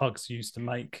juice that Pugs used to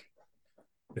make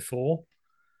before.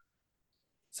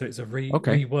 So it's a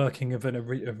reworking of an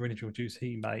original juice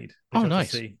he made. Oh,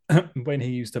 nice. When he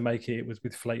used to make it, it was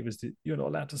with flavors that you're not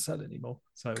allowed to sell anymore.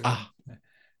 So,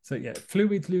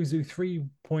 Fluids Yuzu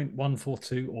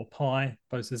 3.142 or Pi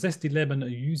boasts a zesty lemon, a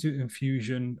yuzu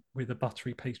infusion with a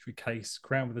buttery pastry case,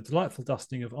 crowned with a delightful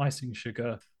dusting of icing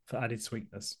sugar for added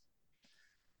sweetness.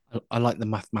 I like the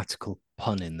mathematical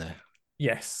pun in there.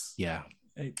 Yes. Yeah.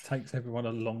 It takes everyone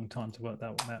a long time to work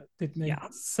that one out. Did me. Yeah.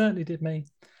 Certainly did me.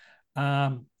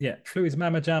 Fluids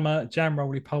Mama Jamma, jam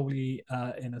roly-poly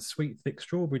in a sweet, thick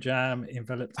strawberry jam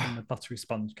enveloped in a buttery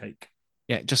sponge cake.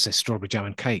 Yeah, it just says strawberry jam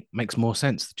and cake. Makes more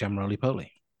sense, the jam roly-poly.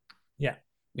 Yeah.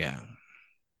 Yeah.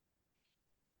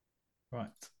 Right.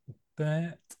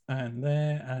 That and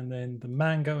there, and then the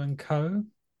Mango & Co.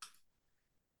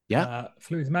 Yeah.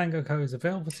 Fluids Mango Co. is a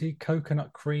velvety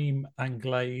coconut cream and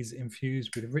glaze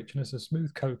infused with richness of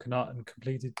smooth coconut and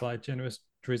completed by generous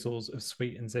drizzles of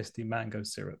sweet and zesty mango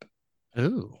syrup.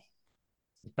 Ooh.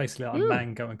 It's basically like a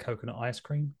mango and coconut ice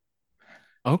cream.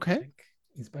 Okay.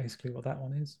 Is basically what that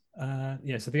one is.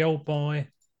 So the Old Boy,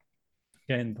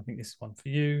 again, I think this is one for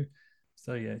you.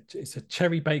 So yeah, it's a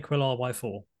Cherry Bakewell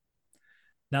RY4.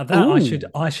 Now that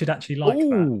I should actually like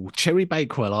that. Cherry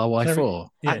Bakewell RY4.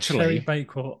 Cherry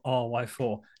Bakewell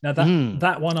RY4. Now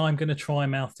that one I'm going to try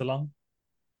mouth to lung.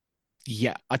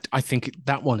 Yeah, I think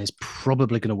that one is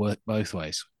probably going to work both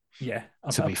ways. Yeah,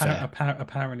 to be fair.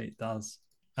 Apparently it does.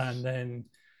 And then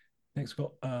next we've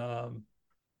got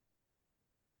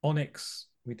Onyx.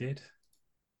 We did.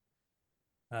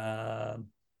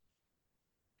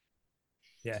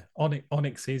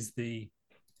 Onyx is the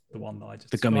one that I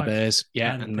just described. Gummy bears,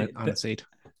 and the aniseed.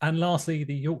 And lastly,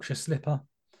 the Yorkshire Slipper.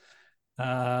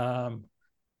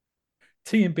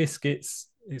 Tea and biscuits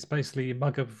is basically a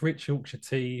mug of rich Yorkshire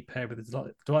tea paired with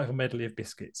a delightful medley of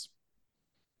biscuits.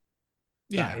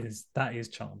 Yeah, that is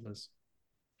Chandler's.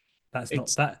 That's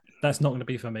not going to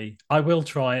be for me. I will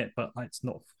try it, but it's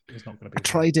not going to be. I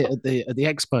tried it at the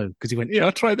expo because he went, "Yeah,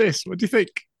 I'll try this. What do you think?"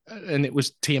 And it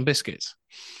was tea and biscuits.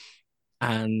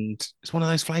 And it's one of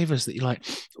those flavors that you're like,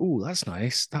 "Oh, that's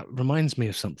nice. That reminds me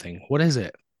of something. What is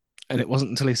it?" And it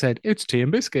wasn't until he said, it's tea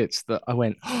and biscuits, that I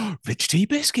went, oh, rich tea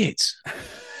biscuits.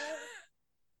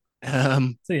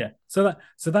 So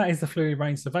that is the fluid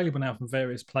range. It's available now from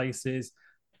various places.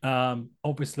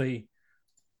 Obviously,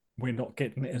 we're not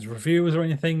getting it as reviewers or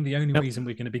anything. The only reason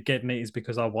we're going to be getting it is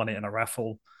because I won it in a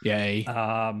raffle. Yay.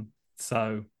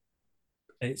 So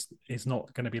it's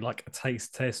not going to be like a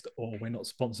taste test, or we're not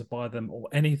sponsored by them or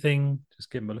anything. Just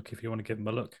give them a look if you want to give them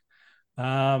a look.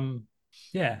 So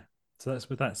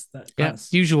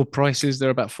that's usual prices.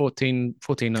 They're about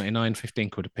 14.99, 15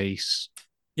 quid a piece.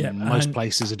 Yeah, most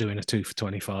places are doing a 2 for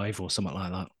 25 or something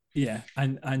like that. Yeah,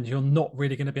 and you're not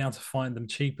really going to be able to find them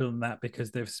cheaper than that,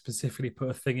 because they've specifically put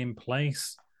a thing in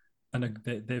place, and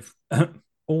they've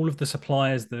all of the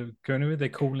suppliers they're going with, they're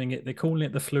calling it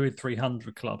the Fluid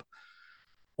 300 Club.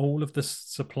 All of the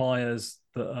suppliers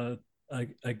that are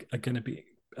going to be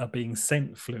being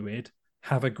sent fluid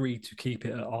have agreed to keep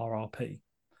it at RRP.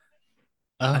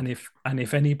 Oh. And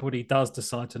if anybody does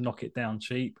decide to knock it down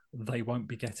cheap, they won't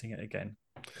be getting it again,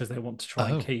 because they want to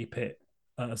try and keep it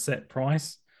at a set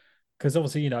price. Because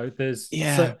obviously, there's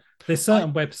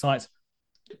certain websites,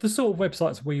 the sort of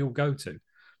websites we all go to,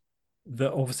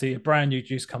 that obviously a brand new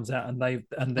juice comes out and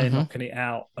they're knocking it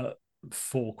out at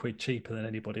 £4 cheaper than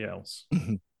anybody else.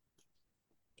 Mm-hmm.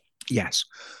 Yes,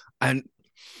 and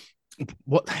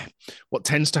what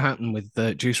tends to happen with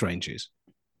the juice ranges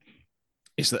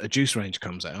is that a juice range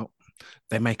comes out,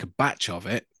 they make a batch of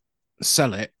it,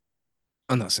 sell it,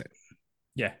 and that's it.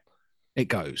 Yeah, it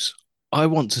goes. I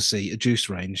want to see a juice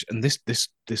range, and this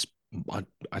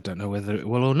I don't know whether it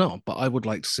will or not, but I would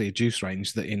like to see a juice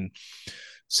range that in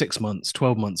 6 months,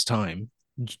 12 months time,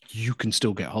 you can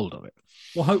still get hold of it.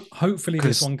 Well, hopefully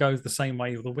this one goes the same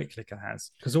way the Wick Liquor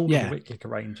has, because all of the Wick Liquor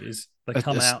ranges, they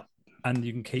come out and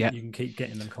you can keep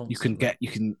getting them constantly. You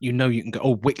can go,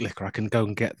 oh, Wick Liquor, I can go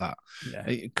and get that. Yeah,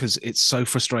 because it's so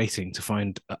frustrating to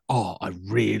find, I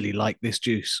really like this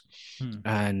juice,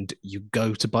 and you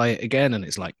go to buy it again and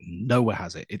it's like nowhere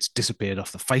has it. It's disappeared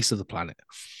off the face of the planet.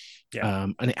 Yeah,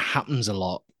 and it happens a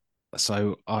lot.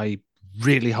 So I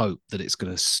really hope that it's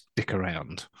going to stick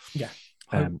around. Yeah.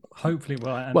 Hopefully,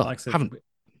 like I said,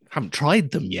 haven't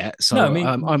tried them yet, so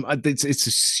no, it's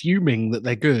assuming that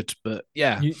they're good. But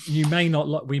yeah, you may not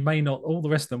like. We may not. All the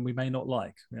rest of them we may not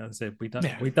like. As I said, we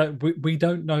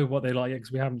don't know what they like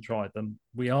because we haven't tried them.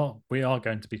 We are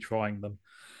going to be trying them.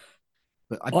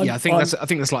 But I think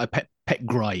that's like a pet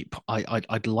gripe.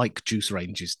 I'd like juice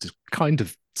ranges to kind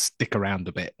of stick around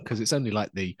a bit, because it's only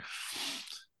like the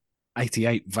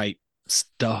 88 vape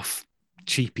stuff,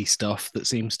 cheapy stuff, that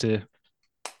seems to.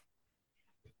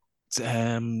 But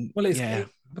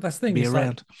that's the thing. Be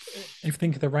around. Like, if you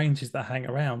think of the ranges that hang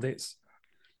around, it's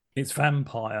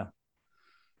Vampire.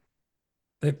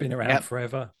 They've been around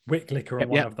forever. Wick Liquor are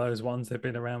one of those ones. They've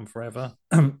been around forever.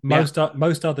 Most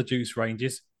other juice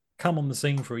ranges come on the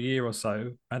scene for a year or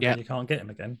so, and then you can't get them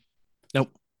again.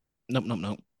 Nope.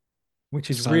 Which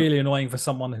is really annoying for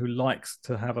someone who likes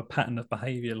to have a pattern of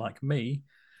behavior like me.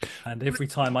 And every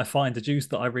time I find a juice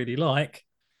that I really like,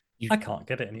 I can't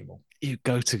get it anymore. You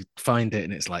go to find it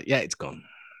and it's like, it's gone.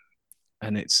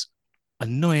 And it's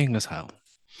annoying as hell.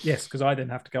 Yes, because I then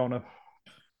have to go on a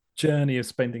journey of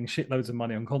spending shitloads of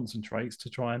money on concentrates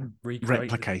to try and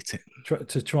replicate it.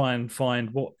 To try and find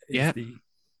what is the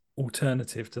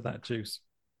alternative to that juice.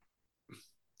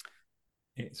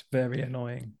 It's very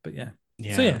annoying, but yeah.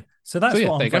 So that's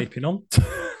what I'm vaping on.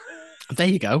 There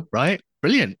you go. Right.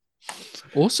 Brilliant.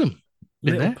 Awesome.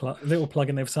 Little plug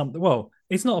in there for something. Well,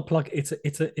 it's not a plug. It's a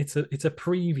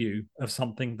preview of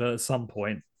something that at some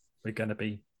point we're going to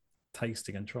be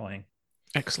tasting and trying.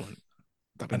 Excellent.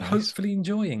 That'd be and nice. Hopefully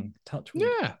enjoying. Touch wood.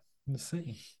 Yeah. Let's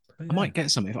see. I might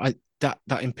get some if that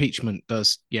impeachment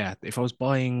does. Yeah. If I was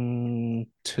buying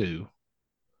 2.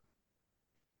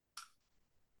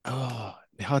 Oh,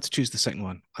 it's hard to choose the second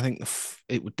one. I think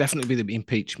it would definitely be the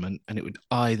impeachment, and it would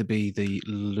either be the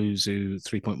Luzu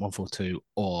 3.142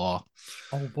 or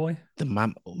the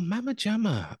Mama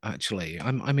Jamma. Actually,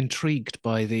 I'm intrigued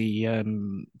by the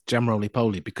Jam Roly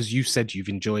Poly, because you said you've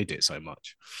enjoyed it so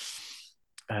much.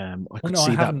 I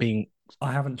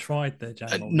haven't tried the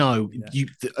Jam Roly.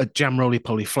 A Jam Roly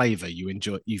Poly flavor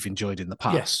you've enjoyed in the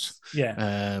past. Yes.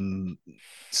 Yeah.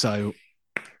 So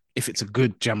if it's a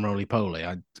good Jam Roly Poly,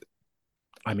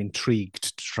 I'm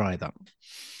intrigued to try that.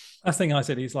 That's the thing I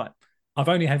said. He's like, I've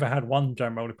only ever had one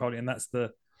Jam Roly Poly, and that's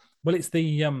it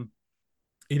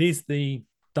is the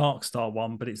Dark Star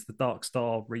one, but it's the Dark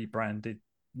Star rebranded,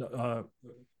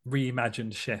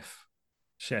 reimagined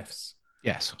chefs.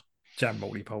 Yes. Jam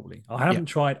Roly Poly. I haven't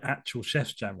tried actual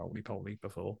chef's Jam Roly Poly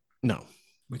before. No.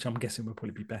 Which I'm guessing will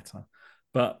probably be better.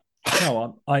 But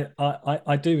No,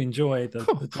 I do enjoy the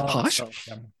dark Harsh. stuff.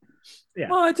 Yeah.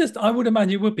 Well, I would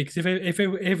imagine it would be, because if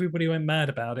everybody went mad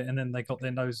about it and then they got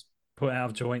their nose put out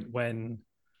of joint when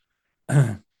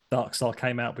Darkstar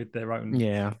came out with their own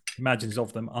imagines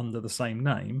of them under the same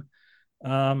name.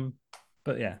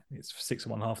 But yeah, it's 6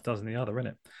 of one, half dozen the other,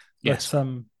 isn't it? Yes.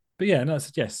 But yeah, no,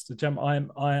 yes, the jam.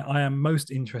 I am most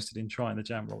interested in trying the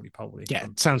jam roly poly. Yeah,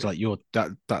 it sounds like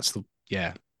that's the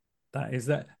That is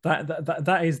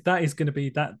that is going to be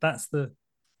that's the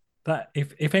that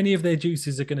if any of their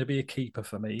juices are going to be a keeper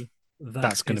for me,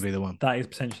 that's going to be the one. That is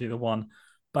potentially the one.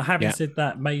 But having said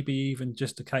that, maybe even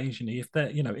just occasionally, if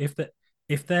they're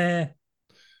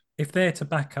if their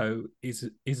tobacco is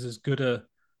as good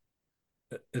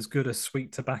a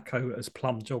sweet tobacco as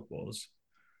Plum Job was,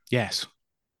 yes.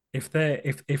 If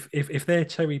their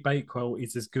cherry bakewell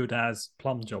is as good as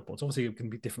Plum Job was, obviously it can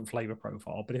be different flavor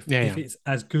profile, but if it's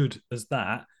as good as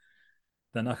that,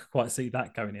 then I could quite see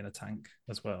that going in a tank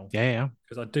as well. Yeah.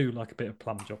 Because I do like a bit of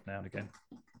Plum Job now and again.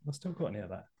 Have I still got any of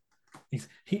that?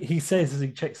 He says as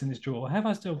he checks in his drawer, have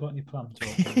I still got any Plum Job?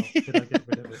 Did I get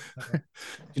rid of it?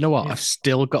 You know what? I've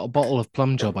still got a bottle of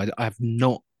Plum Job. I have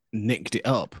not nicked it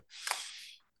up.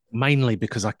 Mainly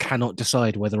because I cannot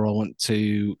decide whether I want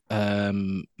to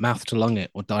mouth to lung it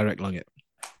or direct lung it.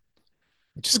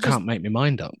 I just can't make my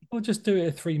mind up. Or just do it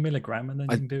at 3 milligram and then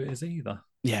you can do it as either.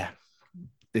 Yeah.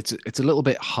 It's a little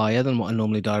bit higher than what I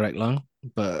normally direct lung,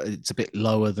 but it's a bit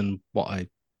lower than what I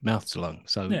mouth to lung.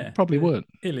 So probably won't.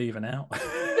 It'll even out.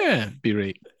 Yeah, be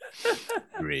right.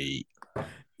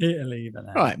 It'll even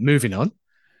out. Right, moving on.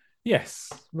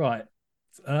 Yes, right.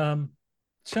 Shall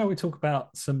we talk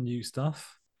about some new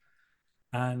stuff?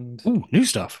 And new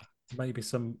stuff. Maybe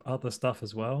some other stuff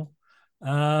as well.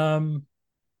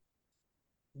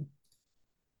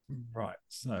 Right,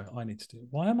 so I need to do.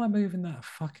 Why am I moving that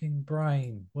fucking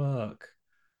brain? Work.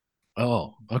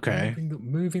 Oh, okay.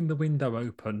 Moving the window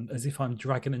open as if I'm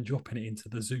dragging and dropping it into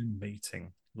the Zoom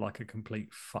meeting like a complete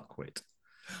fuckwit.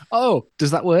 Oh,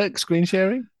 does that work? Screen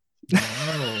sharing?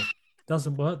 No,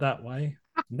 doesn't work that way.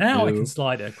 Now I can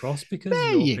slide it across because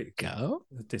there your you go.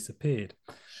 Has disappeared.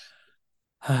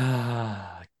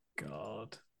 Ah,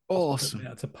 God. Awesome. Put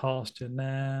me out to pasture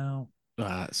now.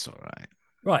 That's all right.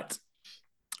 Right.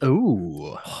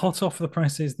 Ooh. Hot off the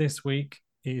presses this week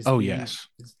is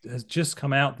has just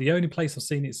come out. The only place I've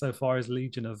seen it so far is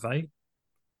Legion of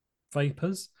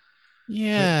Vapors.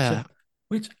 Yeah.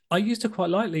 Which I used to quite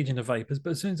like Legion of Vapors,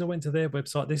 but as soon as I went to their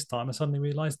website this time, I suddenly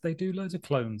realized they do loads of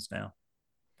clones now.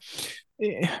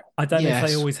 I don't know if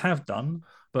they always have done,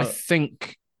 but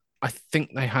I think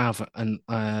they have, and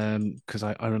because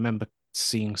I remember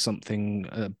seeing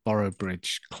something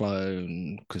Boroughbridge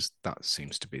clone, because that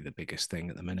seems to be the biggest thing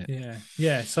at the minute.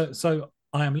 Yeah. So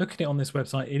I am looking at it on this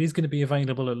website. It is going to be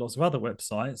available at lots of other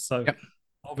websites. So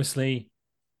obviously,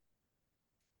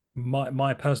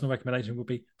 my personal recommendation would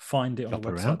be find it on a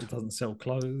website that doesn't sell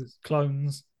clones.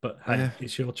 But hey,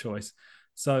 it's your choice.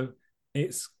 So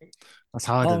that's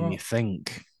harder than you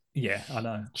think. Yeah, I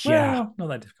know. Yeah, well, not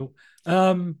that difficult.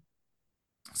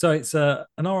 So it's an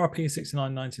RRP of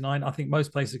 $69.99. I think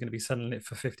most places are going to be selling it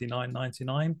for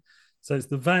 $59.99. So it's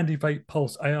the Vandy Vape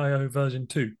Pulse AIO version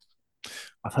 2.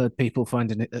 I've heard people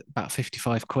finding it at about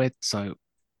 55 quid. So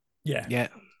yeah.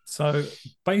 So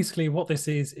basically, what this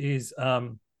is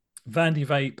Vandy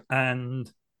Vape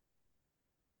and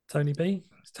Tony B.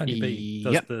 Tony B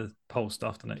does the Pulse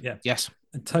stuff, doesn't it? Yeah. Yes.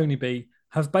 And Tony B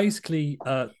have basically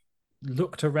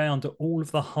looked around at all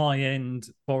of the high-end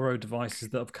borrow devices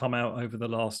that have come out over the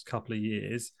last couple of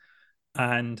years,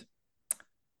 and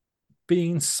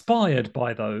being inspired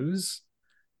by those,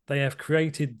 they have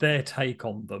created their take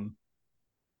on them.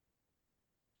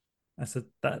 That's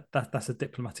a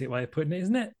diplomatic way of putting it,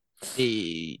 isn't it?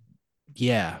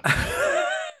 Yeah.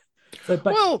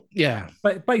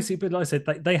 But basically, like I said,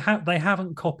 they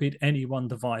haven't copied any one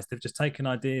device. They've just taken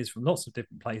ideas from lots of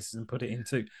different places and put it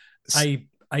into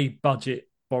a budget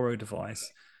borrow device.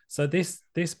 So this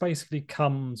basically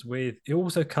comes with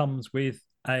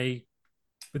a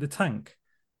tank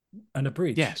and a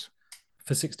bridge. Yes.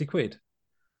 For 60 quid.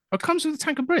 Oh, it comes with a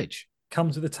tank and bridge.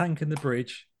 Comes with a tank and the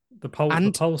bridge, the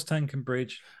pulse tank and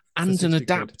bridge, and an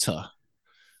adapter.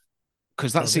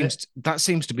 Because that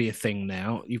seems to be a thing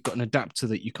now. You've got an adapter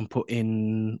that you can put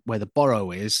in where the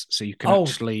borrow is, so you can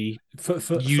actually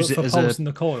use it as pulsing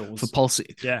the coils. For pulsing,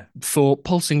 for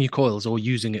pulsing your coils or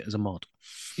using it as a mod.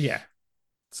 Yeah.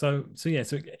 So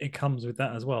it comes with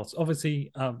that as well. So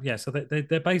obviously, So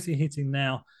they're basically hitting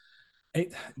now.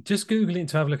 Just Google it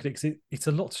to have a look at it, because it's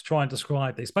a lot to try and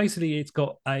describe this. Basically, it's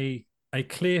got a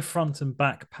clear front and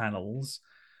back panels.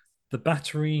 The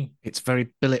battery. It's very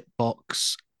billet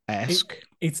box esque.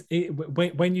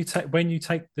 When you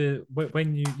take the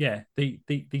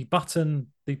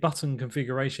button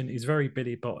configuration is very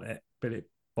Billy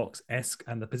Box esque,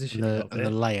 and the positioning of it and the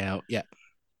layout. Yeah,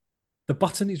 the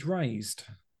button is raised,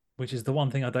 which is the one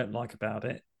thing I don't like about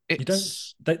it.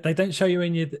 They don't show you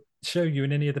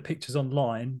in any of the pictures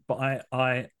online, but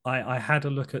I had a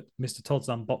look at Mr. Todd's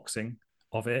unboxing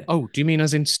of it. Oh, do you mean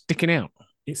as in sticking out?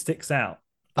 It sticks out.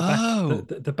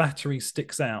 The battery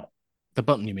sticks out. The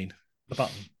button, you mean? The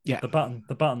button. Yeah.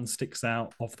 The button sticks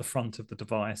out of the front of the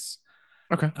device.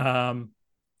 Okay.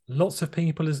 Lots of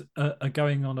people are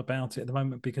going on about it at the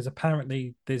moment because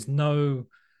apparently there's no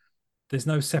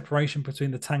separation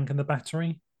between the tank and the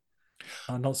battery.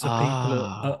 And lots of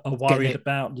people are worried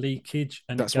about leakage,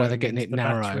 and that's why they're getting it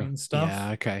narrow and stuff.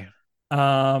 Yeah, okay.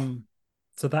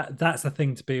 So that's a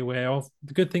thing to be aware of.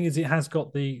 The good thing is it has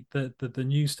got the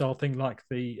new style thing, like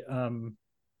the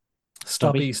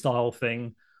stubby style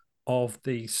thing of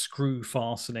the screw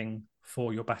fastening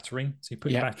for your battery. So you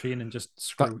put your battery in and just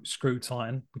screw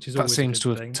tighten, which is always seems to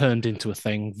have turned into a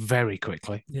thing very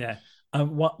quickly. Yeah.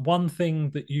 One thing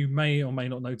that you may or may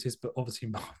not notice, but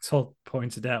obviously Todd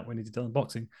pointed out when he did the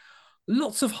unboxing,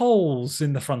 lots of holes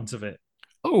in the front of it.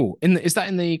 Oh, is that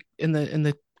in the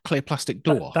clear plastic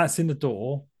door? That's in the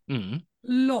door.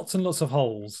 Lots and lots of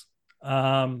holes.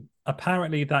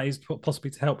 Apparently, that is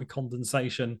possibly to help with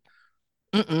condensation.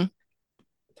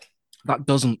 That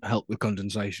doesn't help with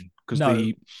condensation because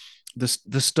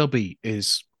the stubby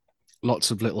is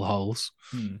lots of little holes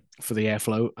for the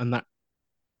airflow, and that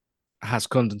has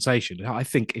condensation. I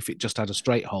think if it just had a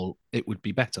straight hole, it would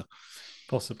be better.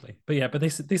 Possibly. But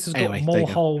this has got more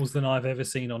holes than I've ever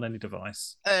seen on any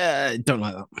device. Don't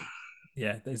like that.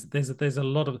 Yeah, there's a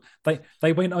lot of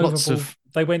they went overboard.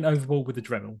 They went overboard with the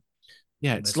Dremel.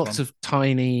 Yeah, it's lots of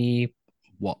tiny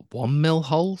 1 mil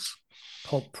holes.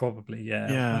 Probably,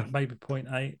 yeah. Maybe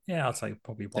 0.8. Yeah, I'd say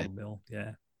probably 1 mil.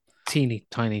 Yeah, teeny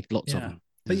tiny, lots of them.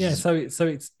 But yeah, so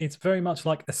it's very much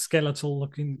like a skeletal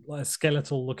looking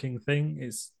thing.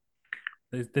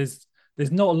 There's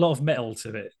not a lot of metal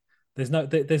to it. There's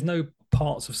no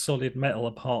parts of solid metal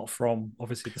apart from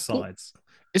obviously the sides. Well,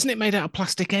 isn't it made out of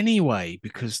plastic anyway?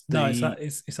 Because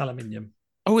it's aluminium.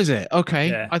 Oh, is it? Okay.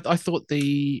 Yeah. I thought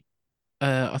the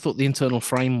internal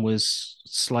frame was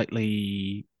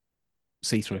slightly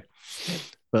see-through,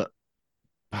 but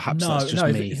perhaps that's just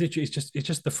me. It's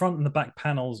just the front and the back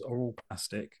panels are all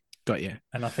plastic. Got you.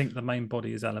 And I think the main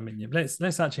body is aluminium.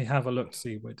 Let's actually have a look to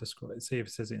see see if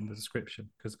it says it in the description,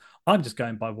 because I'm just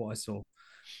going by what I saw.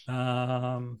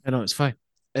 No, it's fine.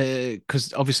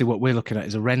 Because obviously what we're looking at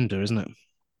is a render, isn't it?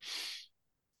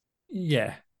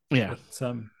 Yeah. Yeah.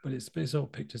 But it's all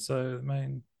pictures. So the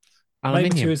main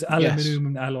material is aluminium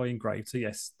and alloy engraved. So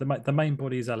yes, the main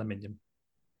body is aluminium.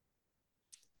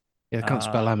 Yeah, I can't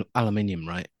spell aluminium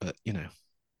right, but you know.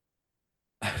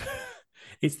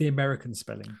 It's the American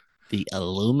spelling. The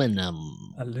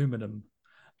aluminum.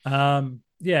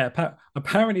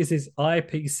 Apparently this is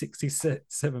IP67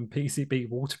 PCB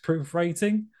waterproof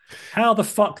rating. How the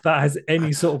fuck that has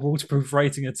any sort of waterproof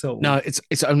rating at all? No,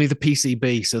 it's only the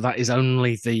PCB, so that is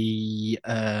only the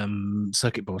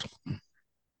circuit board.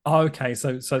 Oh, okay,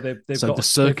 so they've got the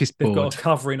circuit board. They've got a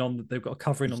covering on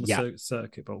the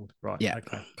circuit board, right? Yeah.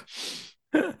 Okay.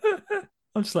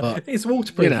 I'm just like, it's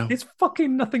waterproof. You know. It's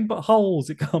fucking nothing but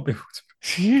holes. It can't be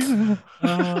waterproof.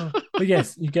 Yeah. But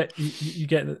yes, you get the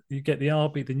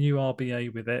new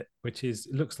RBA with it, which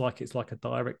looks like it's like a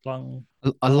direct lung.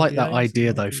 I like that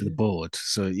idea though for the board.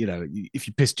 So you know, if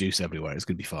you piss juice everywhere, it's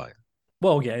gonna be fine.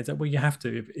 Well, yeah, you have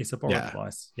to. If it's a borrowed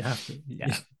device, you have to.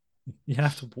 Yeah. You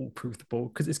have to waterproof the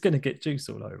board because it's going to get juice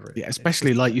all over it. Yeah,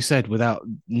 especially like you said, without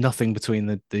nothing between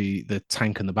the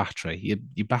tank and the battery,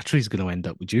 your battery's going to end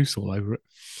up with juice all over it.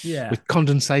 Yeah, with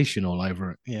condensation all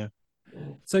over it. Yeah.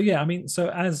 So yeah, I mean, so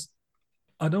as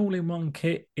an all-in-one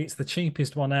kit, it's the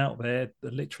cheapest one out there.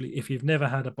 Literally, if you've never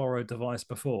had a borrowed device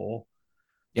before,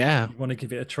 yeah, you want to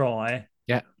give it a try.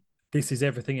 Yeah, this is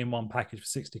everything in one package for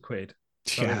 60 quid.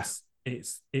 So yeah,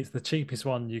 it's the cheapest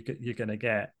one you're going to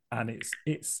get. And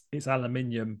it's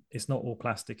aluminium. It's not all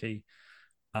plasticky,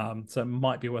 so it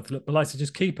might be worth a look. But like I said,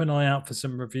 just keep an eye out for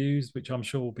some reviews, which I'm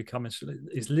sure will be coming.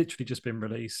 It's literally just been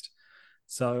released,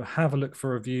 so have a look for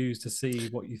reviews to see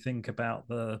what you think about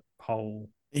the whole.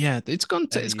 Yeah, it's gone.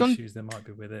 Issues there might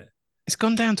be with it. It's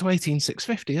gone down to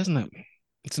 18650, hasn't it?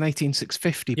 It's an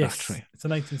 18650 battery. It's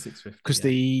an 18650 because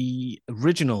the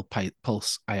original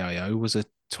Pulse AIO was a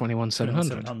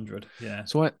 21700. Yeah.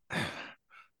 So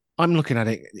I'm looking at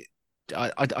it.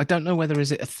 I don't know whether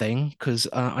is it a thing because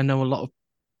I know a lot of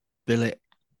billet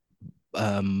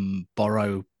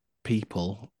borrow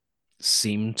people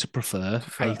seem to prefer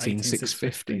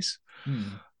 18650s.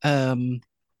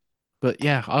 But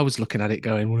yeah, I was looking at it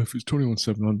going, well, if it's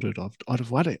 21700, I'd have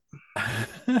had it.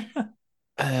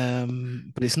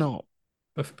 But it's not.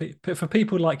 But for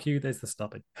people like you, there's the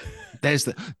stubby.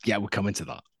 We're coming to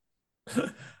that.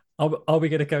 Are we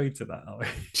going to go into that? Are we?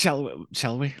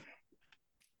 Shall we?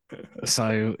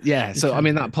 So yeah, so I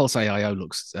mean that Pulse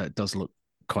AIO does look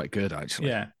quite good actually.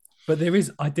 Yeah, but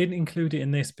I didn't include it in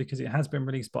this because it has been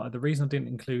released. But the reason I didn't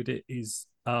include it is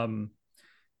I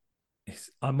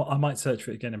might search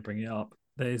for it again and bring it up.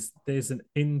 There's an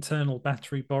internal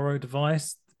battery borrow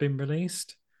device that's been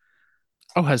released.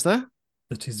 Oh, has there?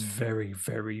 That is very,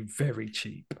 very, very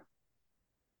cheap.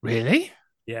 Really?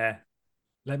 Yeah.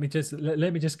 Let me just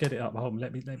get it up. Hold on.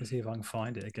 Let me see if I can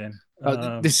find it again.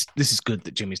 This is good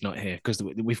that Jimmy's not here because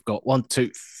we've got 1, 2,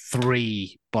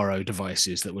 3 borrow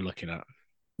devices that we're looking at.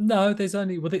 No, there's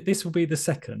only this will be the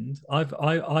second. I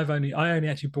only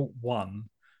actually bought one,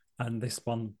 and this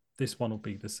one will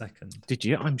be the second. Did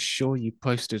you? I'm sure you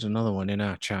posted another one in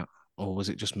our chat, or was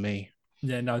it just me?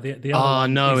 Yeah, no, the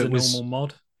other one is a normal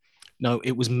mod. No,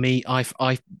 it was me. I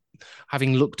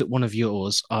having looked at one of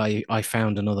yours, I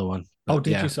found another one. Oh,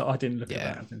 did you? So I didn't look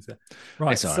at that.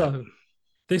 Right. So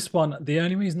this one, the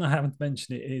only reason I haven't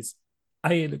mentioned it is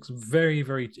it looks it looks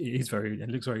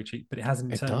very cheap, but it has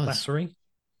an internal battery.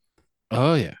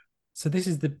 Oh yeah. So this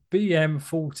is the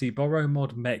BM40 Borrow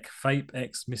Mod Mech Vape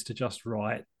X Mr. Just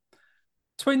Right.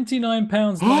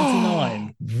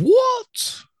 £29.99.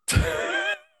 What?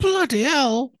 Bloody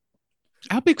hell.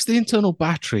 How big's the internal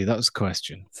battery? That was the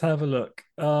question. Let's have a look.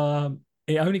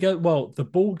 It only the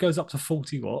board goes up to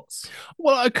 40 watts.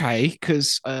 Well, okay,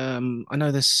 because I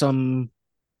know there's some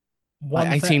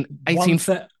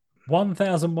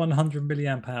 1,100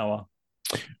 milliamp hour.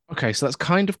 Okay, so that's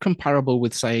kind of comparable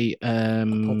with, say,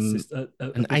 an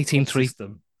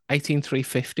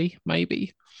 18350,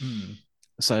 maybe.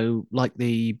 So, like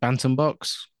the Bantam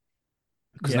box,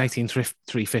 because an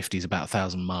 18350 is about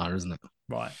 1,000 mAh, isn't it?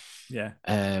 Right. Yeah.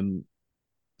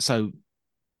 So,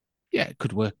 yeah, it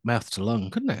could work mouth to lung,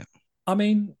 couldn't it? I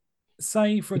mean,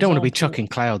 say for example, you don't want to be chucking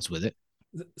clouds with it.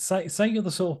 Say you're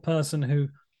the sort of person who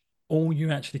all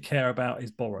you actually care about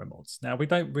is borrow mods. Now, we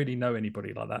don't really know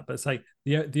anybody like that, but say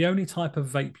the only type of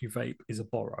vape you vape is a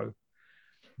borrow.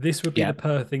 This would be the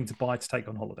perfect thing to buy to take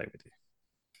on holiday with you.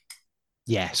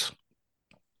 Yes.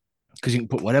 Because you can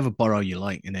put whatever borrow you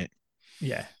like in it.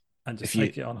 Yeah. And just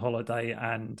take it on holiday.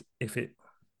 And if it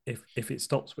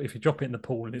stops, if you drop it in the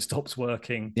pool and it stops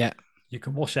working, you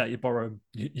can wash out your borrow,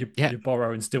 your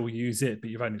borrow and still use it, but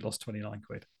you've only lost 29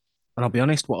 quid. And I'll be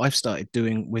honest, what I've started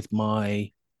doing with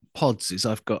my pods is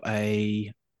I've got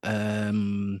a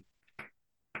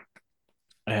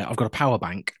power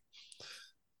bank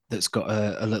that's got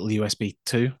a little USB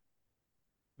 2.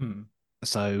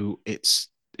 So it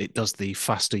does the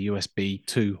faster USB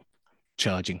 2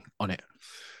 charging on it.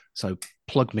 So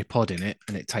plug my pod in it,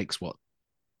 and it takes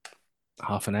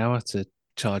half an hour to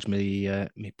charge me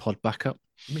pod back up.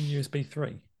 You mean USB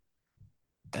 3?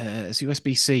 It's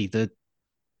USB-C.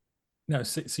 No,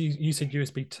 so you said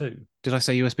USB 2. Did I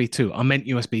say USB 2? I meant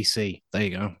USB-C. There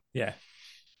you go. Yeah.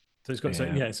 So it's got so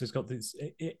it's got this.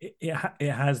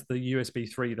 It has the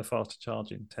USB 3, the faster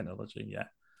charging technology. Yeah.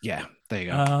 Yeah. There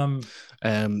you go.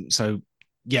 So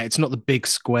yeah, it's not the big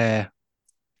square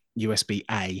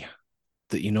USB-A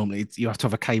that you have to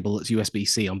have a cable that's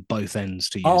USB-C on both ends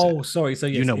to use it. Oh, sorry. So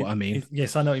yes, you know what I mean.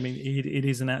 Yes, I know what you mean. It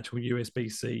is an actual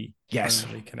USB-C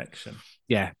only connection.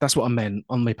 Yeah, that's what I meant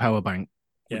on my power bank,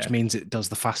 which means it does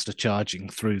the faster charging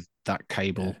through that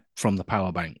cable from the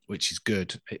power bank, which is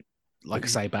good. Like I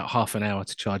say, about half an hour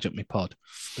to charge up my pod.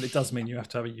 But it does mean you have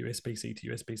to have a USB-C to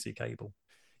USB-C cable.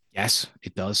 Yes,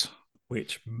 it does.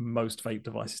 Which most vape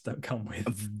devices don't come with.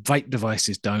 Vape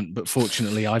devices don't, but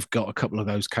fortunately I've got a couple of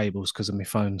those cables because of my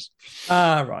phones.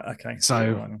 Ah, right. Okay.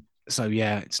 So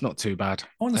yeah, it's not too bad.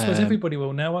 I suppose everybody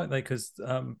will now, won't they? Because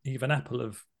even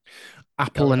Apple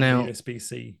now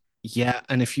USB-C. Yeah,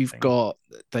 and if you've got,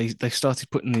 they started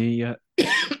putting the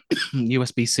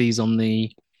USB-Cs on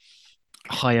the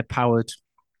higher powered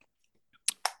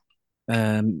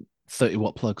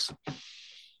 30-watt plugs.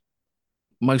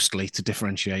 Mostly to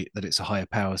differentiate that it's a higher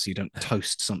power, so you don't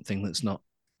toast something that's not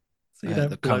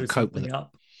that can't cope with it.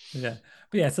 Up. Yeah,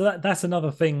 but yeah, so that's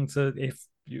another thing. To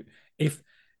if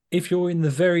you're in the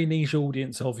very niche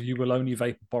audience of you will only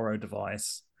vape a borrow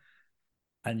device,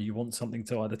 and you want something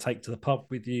to either take to the pub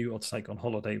with you or to take on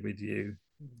holiday with you,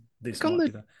 click on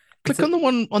the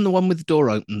one with the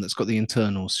door open that's got the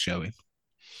internals showing.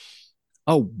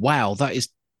 Oh wow,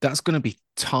 that's going to be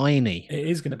tiny. It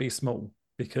is going to be small.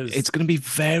 because it's going to be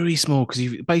very small because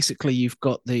you've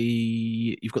got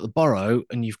the borrow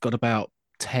and you've got about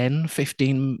 10,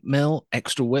 15 mil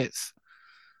extra width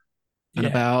and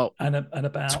about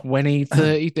 20,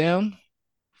 30 down.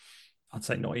 I'd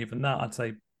say not even that. I'd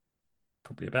say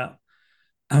probably about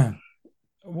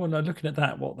well, no, looking at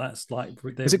that, what that's like,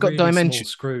 has it got really small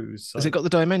screws. So. Has it got the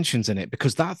dimensions in it?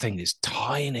 Because that thing is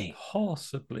tiny.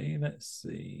 Possibly. Let's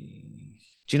see.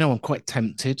 Do you know, I'm quite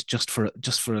tempted just for a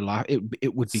laugh.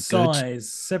 It would be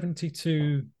size,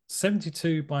 good.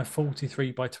 72 by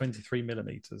 43 by 23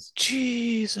 millimeters.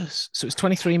 Jesus. So it's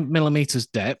 23 millimeters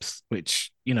depth,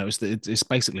 which, you know, it's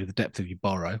basically the depth of your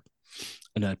borrow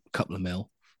and a couple of mil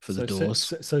for the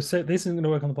doors. So this isn't going to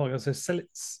work on the podcast. So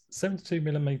it's 72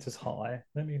 millimeters high.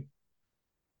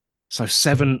 So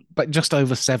but just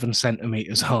over 7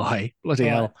 centimeters high. Bloody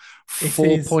hell.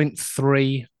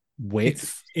 4.3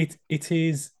 width. It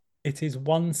is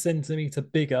 1 centimeter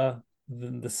bigger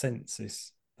than the sense.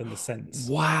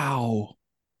 Wow.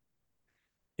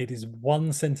 It is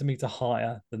 1 centimeter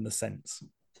higher than the sense.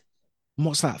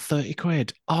 What's that? 30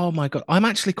 quid. Oh my God. I'm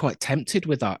actually quite tempted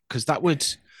with that because that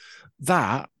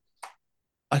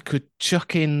I could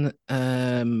chuck in.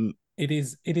 It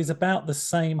is about the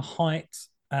same height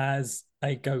as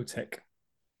a Gotek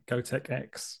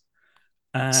X.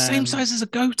 Same size as a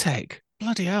Gotek.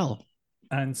 Bloody hell.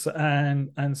 And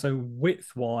so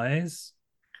width wise,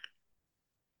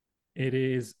 it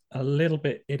is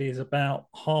about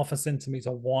 0.5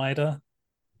 centimeter wider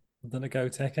than a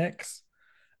Gotek X.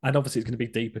 And obviously it's going to be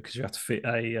deeper because you have to fit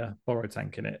a borrow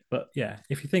tank in it. But yeah,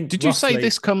 if you think, did you say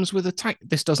this comes with a tank?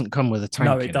 This doesn't come with a tank.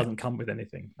 No, it doesn't come with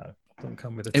anything. No, it doesn't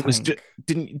come with a tank. It was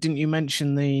didn't you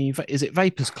mention is it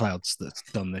Vapors Clouds that's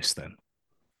done this then?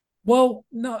 Well,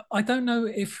 no, I don't know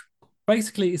if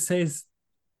basically it says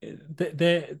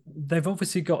that they've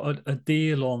obviously got a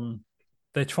deal on.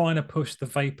 They're trying to push the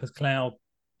Vapors Cloud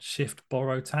shift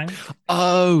borrow tank.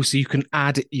 Oh, so you can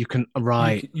add it. You can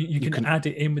You can add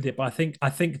it in with it, but I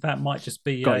think that might just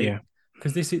be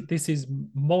because this is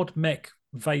Mod Mech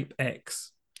Vape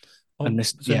X, Mod Mech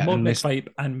Vape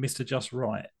and Mr. Just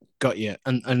Right. Got you.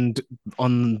 And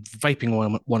on Vaping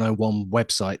 101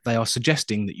 website, they are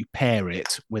suggesting that you pair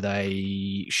it with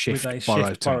a shift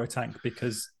borrow tank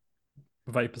because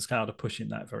Vapors Cloud are pushing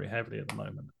that very heavily at the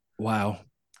moment. Wow.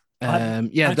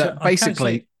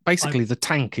 Basically, the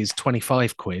tank is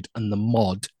 25 quid and the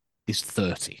mod is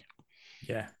 30.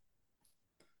 Yeah.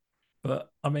 But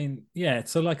I mean, yeah.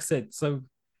 So like I said,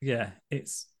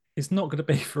 it's not going to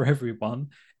be for everyone.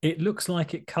 It looks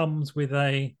like it comes with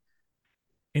a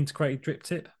integrated drip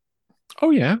tip. Oh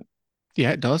yeah,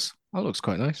 it does. That looks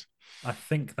quite nice. I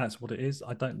think that's what it is.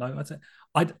 I don't know.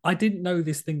 I didn't know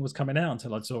this thing was coming out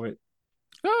until I saw it.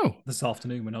 Oh, this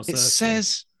afternoon when I was. It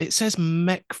says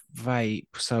Mech Vape,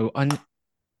 so I'm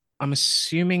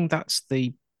assuming that's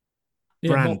the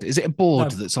brand. Is it a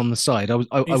board that's on the side? I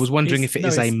was wondering if it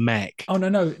is a Mech. Oh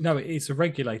no, it's a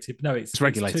regulated. No, it's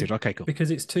regulated. Okay, cool. Because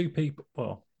it's two people.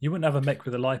 Well, you wouldn't have a Mech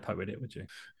with a lipo in it, would you?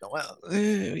 Well,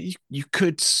 you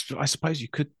could. I suppose you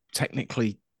could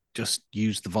technically just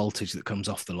use the voltage that comes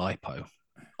off the lipo,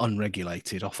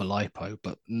 unregulated off a lipo,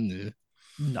 but.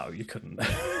 No, you couldn't.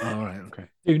 All right, okay.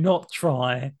 Do not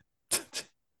try to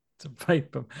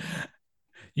vape them.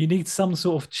 You need some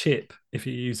sort of chip if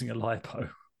you're using a lipo.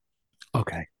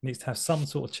 Okay. It needs to have some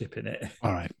sort of chip in it.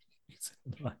 All right.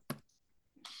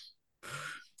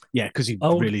 Yeah, because you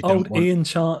really don't want...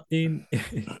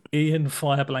 Ian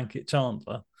Fire Blanket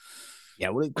Chandler. Yeah,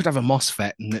 well, it could have a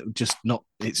MOSFET and it would just not...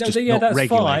 It's that's regulated.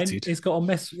 Fine. It's got a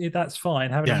mess... That's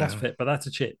fine, having a MOSFET, but that's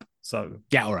a chip, so...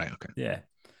 Yeah, all right, okay. Yeah.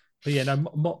 But yeah, no,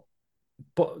 Mod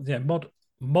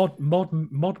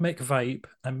Mech Vape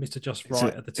and Mr. Just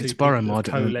Right are the two people that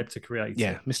collab to create.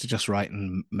 Yeah, Mr. Just Right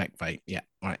and Mech Vape. Yeah,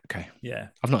 right, okay. Yeah,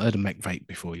 I've not heard of Mech Vape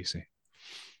before. You see,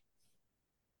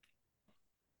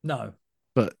 no,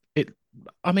 but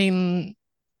I mean,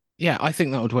 yeah, I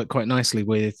think that would work quite nicely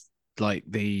with like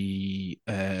the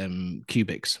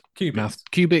Cubics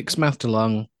mouth to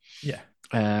lung. Yeah,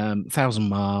 1000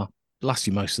 mAh, last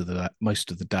you most of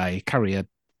the day.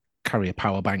 Carry a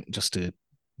power bank just to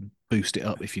boost it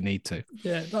up if you need to.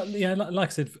 Yeah, like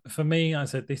I said, for me, I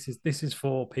said this is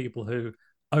for people who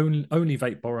only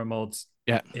vape borrow mods.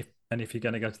 Yeah, if you're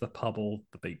going to go to the pub or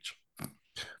the beach.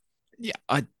 Yeah,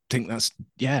 I think that's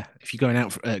if you're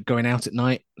going out at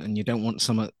night and you don't want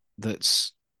something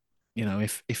that's, you know,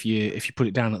 if you put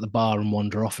it down at the bar and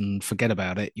wander off and forget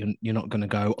about it, you're not going to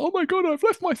go, oh my God, I've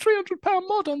left my £300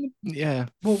 mod on the... Yeah.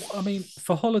 Well, I mean,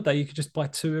 for holiday, you could just buy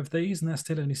 2 of these and that's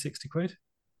still only 60 quid.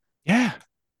 Yeah.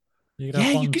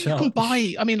 You can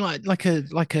buy. I mean, like a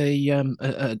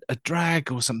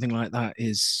drag or something like that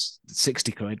is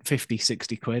 60 quid, 50,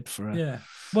 60 quid for a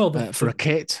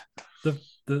kit.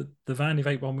 The Vanny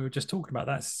Vape one we were just talking about,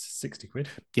 that's 60 quid.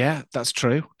 Yeah, that's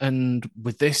true. And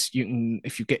with this, you can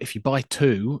if you buy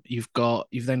two, you've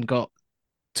then got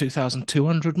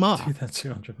 2,200 mAh.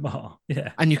 2,200 mAh,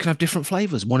 yeah. And you can have different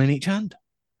flavors, one in each hand.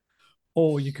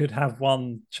 Or you could have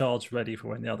one charged ready for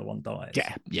when the other one dies.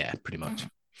 Yeah, pretty much.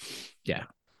 Yeah.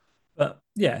 But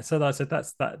yeah, so I said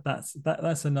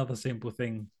that's another simple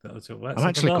thing that I'll talk about. I'm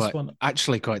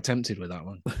actually quite tempted with that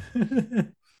one.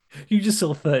 You just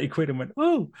saw 30 quid and went,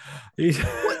 oh.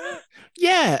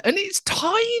 Yeah, and it's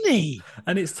tiny.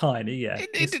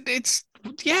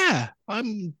 Yeah.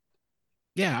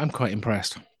 I'm quite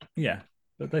impressed. Yeah.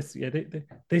 But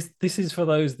this is for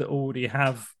those that already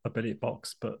have a billet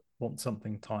box but want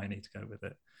something tiny to go with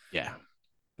it. Yeah.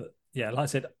 But yeah, like I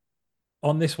said,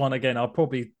 on this one again, I'll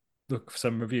probably look for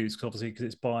some reviews because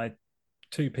it's by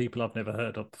two people I've never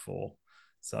heard of before.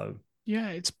 So yeah,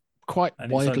 it's quite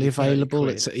widely available.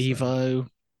 It's at Evo.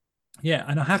 Yeah,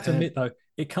 and I have to admit though,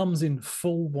 it comes in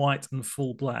full white and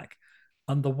full black,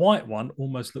 and the white one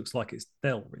almost looks like it's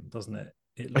Delrin, doesn't it?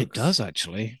 It does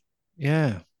actually.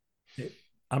 Yeah.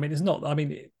 It's not.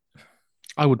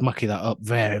 I would mucky that up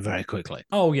very, very quickly.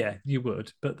 Oh yeah, you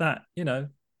would. But that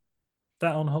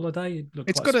that on holiday, you'd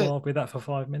look quite suave with that for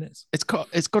 5 minutes. It's got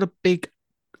a big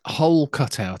hole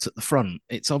cut out at the front.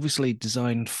 It's obviously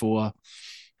designed for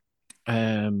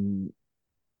you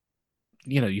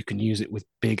can use it with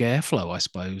big airflow, I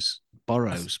suppose.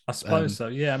 Borrows. I suppose so.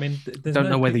 Yeah. Don't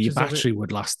know whether your battery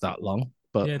would last that long,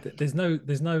 but yeah, there's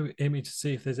no image to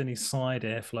see if there's any side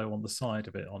airflow on the side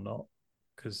of it or not,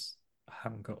 because I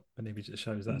haven't got an image that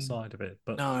shows that side of it.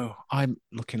 But no, I'm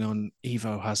looking on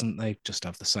Evo. Hasn't they just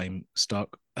have the same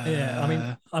stock?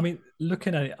 Yeah.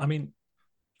 Looking at it,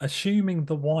 assuming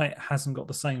the white hasn't got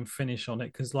the same finish on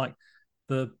it, because like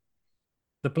the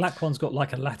black one's got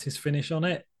like a lattice finish on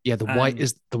it. Yeah, the white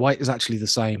is actually the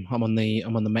same. I'm on the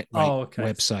MechRate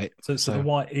website. So the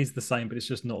white is the same, but it's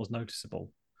just not as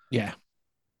noticeable. Yeah.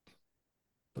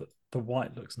 But the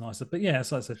white looks nicer. But yeah,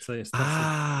 as I said,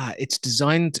 it's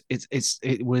designed.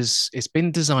 It's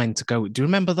been designed to go. Do you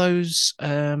remember those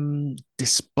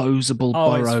disposable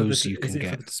borrows you can get?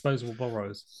 For the disposable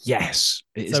borrows? Yes,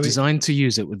 it is designed to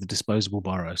use it with the disposable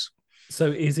borrows.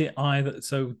 So is it either?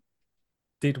 So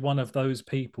did one of those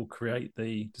people create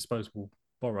the disposable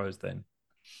borrows then?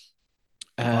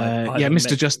 Yeah,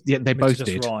 Mr. Just. Yeah, they both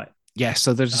did. Right. Yeah,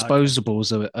 so the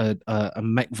disposables are a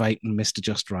MechVape and Mr.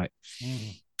 Just Right.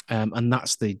 And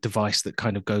that's the device that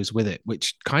kind of goes with it,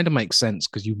 which kind of makes sense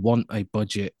because you want a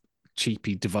budget,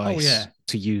 cheapy device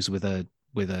to use with a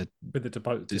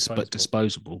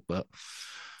disposable. But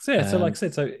so yeah, so like I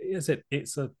said,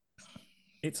 it's a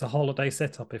holiday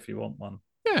setup if you want one.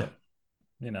 Yeah,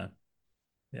 but,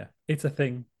 yeah, it's a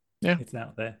thing. Yeah, it's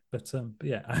out there. But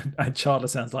yeah, and Chandler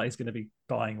sounds like he's going to be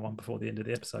buying one before the end of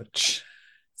the episode.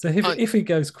 So if he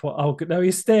goes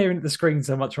he's staring at the screen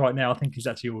so much right now. I think he's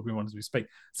actually ordering one as we speak.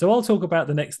 So I'll talk about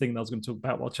the next thing that I was going to talk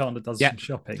about while Chandler does some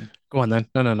shopping. Go on then.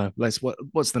 No.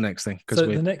 What's the next thing? So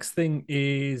the next thing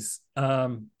is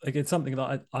again something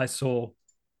that I saw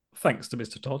thanks to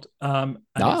Mr. Todd.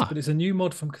 But it's a new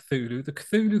mod from Cthulhu, the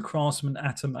Cthulhu Craftsman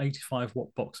Atom 85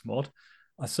 watt box mod.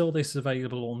 I saw this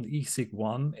available on the eSig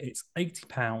one. It's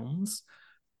 £80.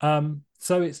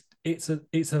 So it's a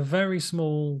very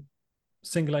small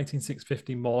single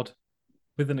 18650 mod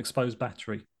with an exposed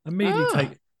battery.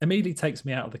 Immediately takes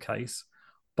me out of the case,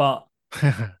 but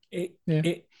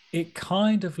it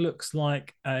kind of looks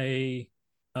like a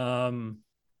like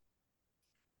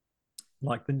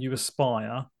the new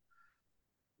Aspire,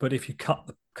 but if you cut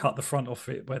the front off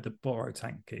it where the borrow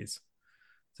tank is.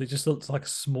 So it just looks like a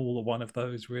smaller one of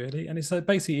those, really. And it's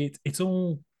basically it's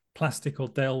all plastic or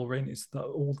Delrin. It's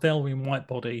all Delrin white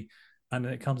body, and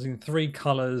then it comes in 3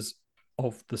 colors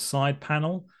of the side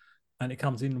panel, and it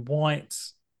comes in white,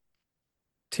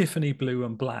 Tiffany blue,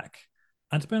 and black.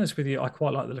 And to be honest with you, I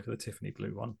quite like the look of the Tiffany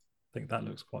blue one. I think that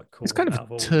looks quite cool. It's kind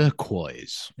of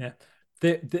turquoise. Yeah.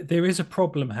 There is a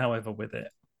problem, however, with it.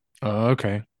 Oh,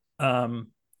 okay. So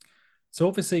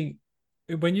obviously,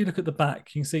 when you look at the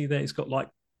back, you can see that it's got like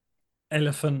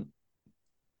elephant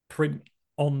print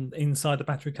on inside the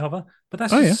battery cover, but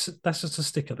that's just a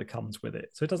sticker that comes with it.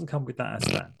 So it doesn't come with that as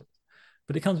standard.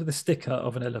 But it comes with a sticker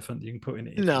of an elephant you can put in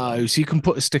it. No, so you can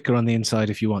put a sticker on the inside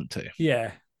if you want to.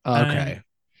 Yeah. Okay.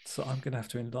 So I'm going to have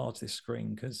to enlarge this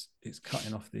screen because it's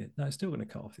cutting off the... No, it's still going to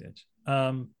cut off the edge.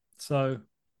 So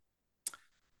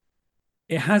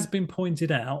it has been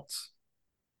pointed out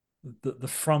that the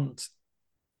front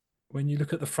when you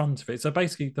look at the front of it, so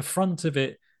basically the front of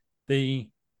it, the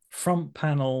front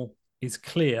panel is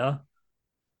clear,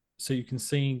 so you can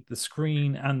see the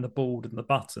screen and the board and the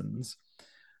buttons.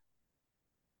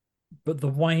 But the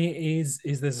way it is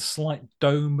there's a slight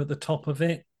dome at the top of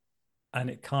it, and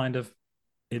it kind of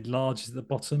enlarges at the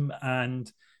bottom,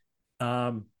 and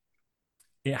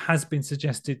it has been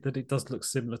suggested that it does look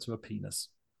similar to a penis.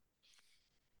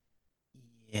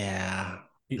 Yeah,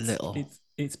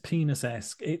 it's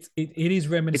penis-esque. It is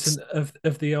reminiscent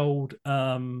of the old.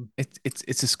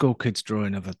 It's a school kid's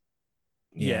drawing of a.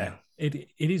 Yeah, it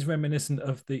is reminiscent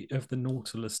of the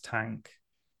Nautilus tank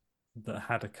that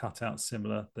had a cutout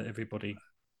similar that everybody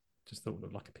just thought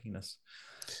looked like a penis.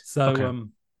 So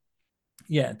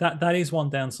yeah, that is one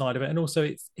downside of it, and also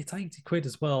it's 80 quid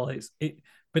as well. It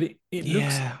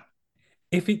looks,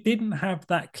 if it didn't have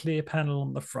that clear panel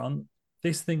on the front,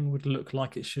 this thing would look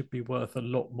like it should be worth a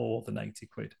lot more than 80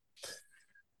 quid.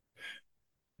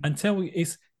 Until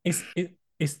it's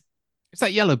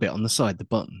that yellow bit on the side, the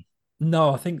button.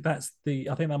 No, I think that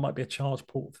might be a charge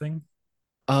port thing.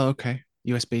 Oh, okay.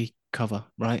 USB cover,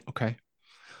 right? Okay.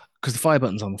 Because the fire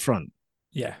button's on the front.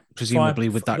 Yeah. Presumably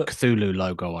with that Cthulhu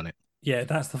logo on it. Yeah,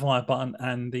 that's the fire button,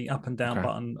 and the up and down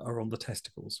button are on the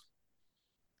testicles.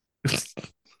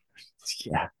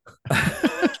 Yeah.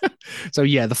 So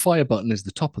yeah, the fire button is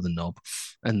the top of the knob,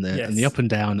 and the up and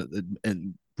down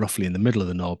and roughly in the middle of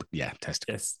the knob. Yeah,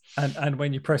 testicles. Yes, and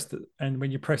when you press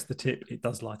the tip, it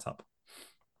does light up.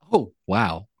 Oh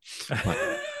wow,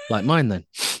 like mine then.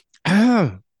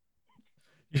 You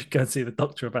should go and see the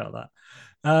doctor about that.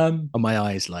 And my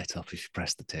eyes light up if you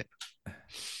press the tip.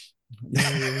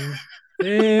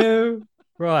 Ew.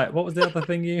 Right, what was the other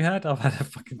thing you had? I've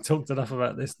fucking talked enough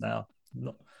about this now.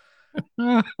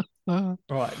 Right,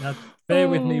 now bear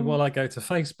with me while I go to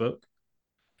Facebook,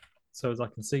 so as I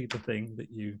can see the thing that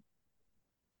you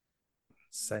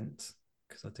sent,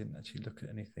 because I didn't actually look at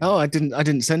anything. Oh, I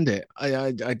didn't send it.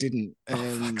 I didn't. Oh,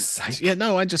 fuck's sake. Yeah,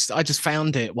 no, I just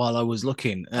found it while I was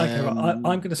looking. Okay, right. I'm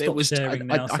going to stop sharing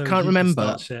now. I can't remember.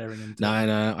 Start sharing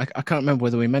no, I can't remember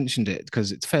whether we mentioned it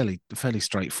because it's fairly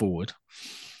straightforward.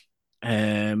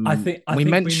 I think we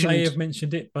may have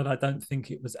mentioned it, but I don't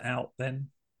think it was out then.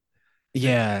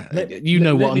 Yeah, you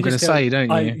know what I'm going to say, don't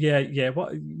you? Yeah.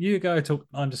 What you go talk?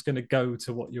 I'm just going to go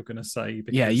to what you're going to say.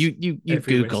 Yeah, you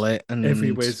Google it, and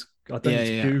everywhere's. I don't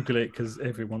need to Google it because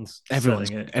everyone's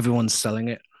selling it. Everyone's selling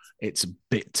it. It's a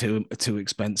bit too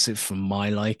expensive for my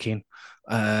liking.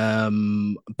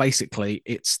 Basically,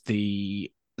 it's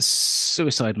the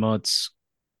Suicide Mods.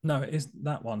 No, it isn't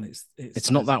that one.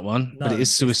 It's not that one, but it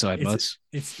is Suicide Mods.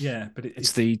 It's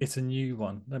a new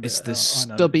one. It's the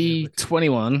Stubby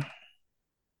 21.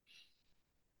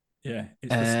 Yeah.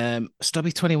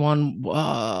 Stubby 21,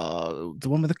 the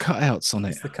one with the cutouts on it.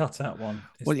 It's the cutout one.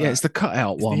 It's the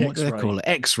cutout one. What do they call it?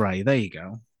 X-ray. There you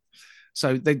go.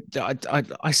 So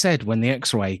I said when the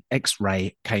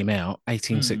X-ray came out,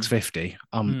 18650,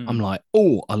 I'm like,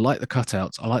 oh, I like the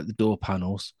cutouts. I like the door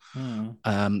panels.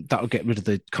 That'll get rid of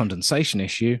the condensation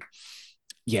issue.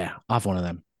 Yeah, I have one of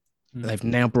them. They've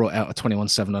now brought out a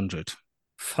 21700.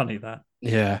 Funny that.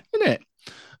 Yeah, isn't it?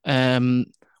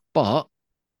 But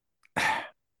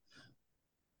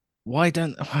why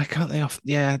can't they off?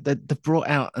 Yeah, they brought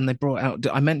out.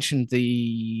 I mentioned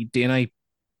the DNA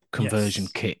conversion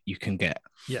kit you can get.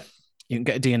 Yeah, you can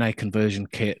get a DNA conversion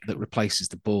kit that replaces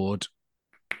the board,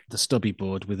 the stubby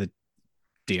board, with a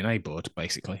DNA board,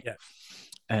 basically. Yeah,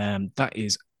 that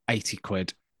is 80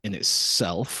 quid in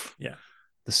itself. Yeah,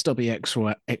 the stubby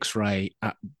X-ray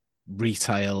at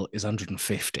retail is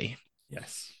 150.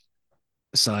 Yes,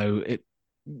 so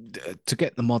to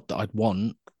get the mod that I'd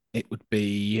want, it would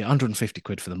be 150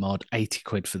 quid for the mod, 80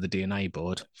 quid for the DNA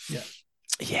board. Yeah.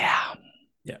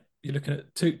 You're looking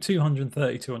at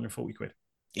 230, 240 quid.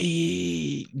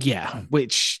 Yeah,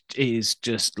 which is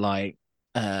just like,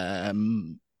 do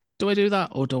I do that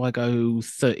or do I go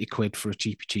 30 quid for a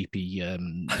cheapy?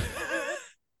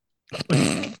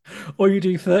 Or you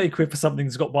do 30 quid for something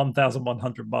that's got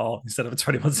 1,100 mile instead of a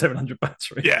 21,700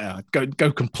 battery. Yeah,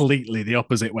 go completely the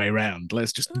opposite way around.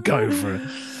 Let's just go for a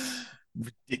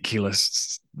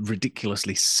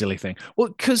ridiculously silly thing. Well,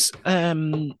 because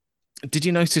did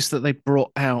you notice that they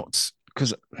brought out,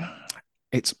 because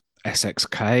it's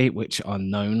SXK, which are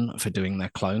known for doing their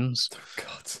clones. Oh,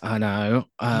 God. I know.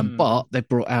 But they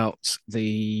brought out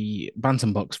the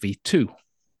Bantam Box V2.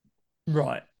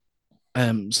 Right.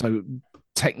 So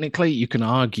technically you can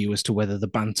argue as to whether the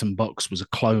Bantam Box was a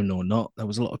clone or not. There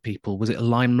was a lot of people. Was it a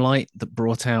Limelight that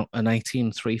brought out an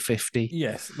 18350?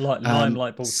 Yes, like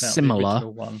Limelight brought out similar the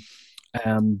original one.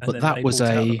 But that was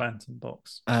a Bantam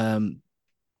Box.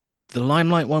 the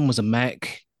Limelight one was a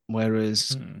mech,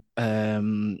 whereas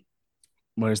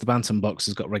whereas the Bantam box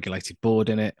has got regulated board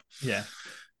in it. Yeah.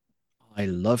 I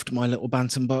loved my little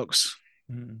Bantam box.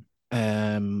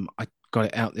 I got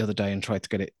it out the other day and tried to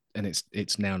get it, and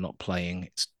it's now not playing.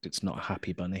 It's not a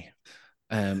happy bunny.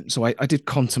 So I did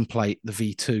contemplate the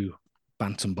V2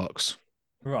 Bantam box.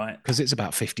 Right. Because it's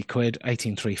about 50 quid,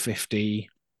 18,350.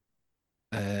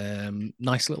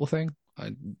 Nice little thing.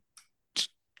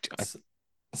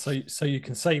 So you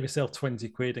can save yourself 20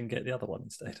 quid and get the other one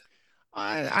instead.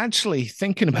 I actually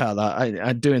thinking about that.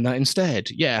 I'm doing that instead.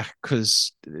 Yeah,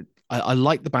 because I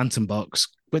like the Bantam box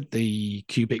with the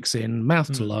cubics in, mouth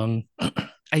to lung,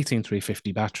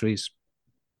 18350 batteries,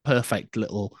 perfect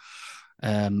little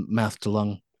mouth to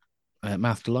lung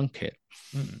kit.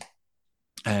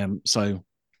 So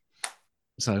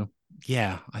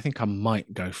yeah, I think I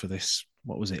might go for this.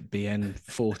 What was it?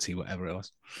 BN40, whatever it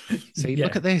was. See,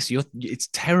 look at this. It's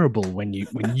terrible when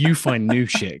you find new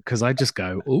shit, because I just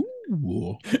go, ooh.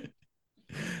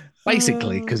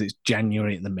 Basically, because it's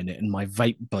January at the minute and my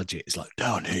vape budget is like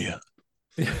down here.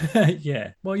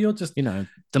 Yeah. Well, you're just the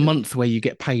month where you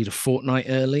get paid a fortnight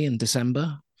early in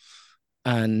December,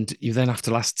 and you then have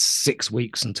to last 6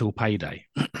 weeks until payday.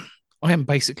 I am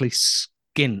basically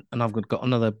skint, and I've got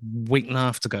another week and a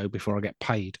half to go before I get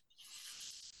paid.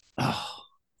 Oh,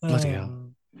 bloody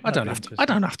hell! I don't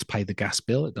have to pay the gas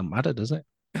bill. It doesn't matter, does it?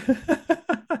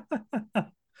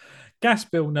 Gas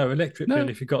bill, no. Electric bill,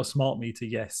 if you've got a smart meter,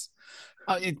 yes.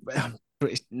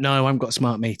 No, I haven't got a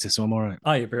smart meter, so I'm all right.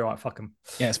 Oh, you'll be all right. Fuck them.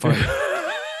 Yeah, it's fine.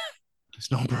 It's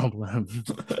not a problem.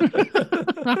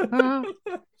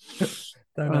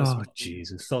 Oh,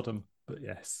 Jesus. Sodom, but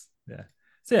yes.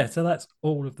 Yeah. So that's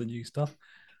all of the new stuff.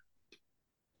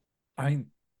 I mean,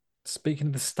 speaking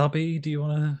of the stubby, do you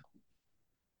want to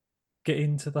get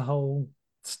into the whole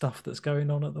stuff that's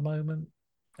going on at the moment?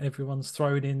 Everyone's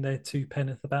throwing in their 2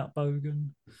 penneth about Bogan.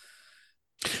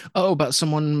 Oh, about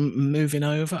someone moving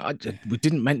over? We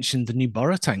didn't mention the new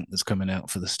borrow tank that's coming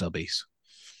out for the stubbies.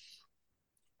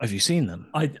 Have you seen them?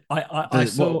 I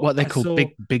saw what they call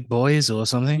big boys or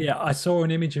something. Yeah, I saw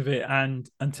an image of it, and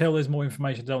until there's more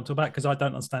information, I don't talk about, because I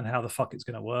don't understand how the fuck it's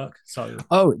going to work. So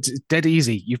it's dead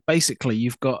easy. You've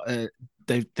got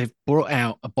they've brought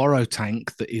out a borrow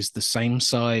tank that is the same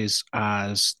size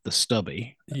as the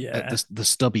stubby. Yeah, the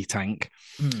stubby tank.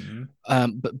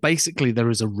 But basically there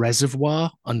is a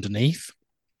reservoir underneath.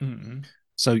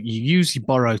 So you use your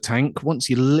borrow tank.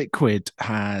 Once your liquid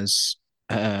has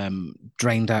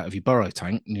drained out of your borrow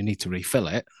tank and you need to refill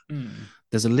it,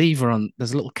 there's a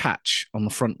little catch on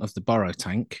the front of the borrow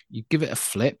tank. You give it a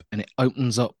flip and it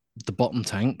opens up the bottom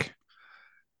tank,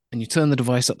 and you turn the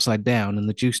device upside down and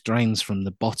the juice drains from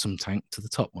the bottom tank to the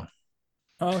top one.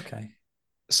 Oh, okay.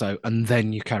 So, and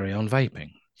then you carry on vaping.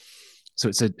 So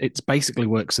it's basically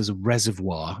works as a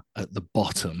reservoir at the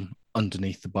bottom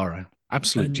underneath the borrow.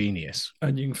 Absolute genius.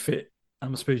 And you can fit,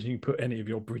 I'm supposing you can put any of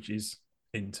your bridges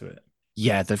into it.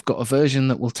 Yeah, they've got a version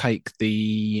that will take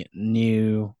the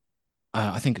new,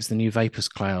 I think it's the new Vapors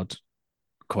Cloud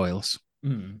coils.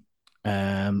 And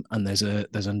there's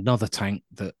another tank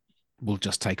that will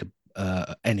just take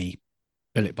any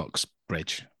billet box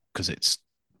bridge, because it's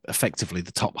effectively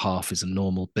the top half is a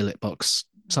normal billet box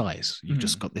size. You've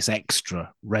just got this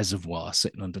extra reservoir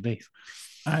sitting underneath.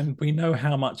 And we know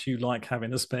how much you like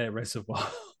having a spare reservoir.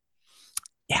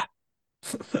 Yeah.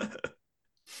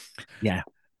 Yeah.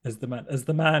 As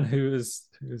the man who has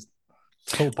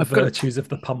told the virtues of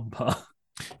the pumper.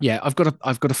 Yeah, I've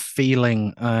got a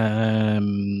feeling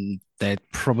they're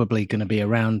probably going to be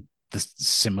around the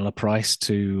similar price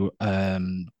to a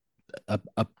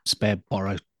spare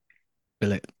borrow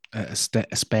billet, a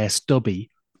spare stubby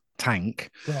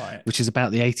tank, right? Which is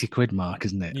about the 80 quid mark,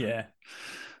 isn't it? Yeah.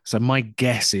 So my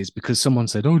guess is, because someone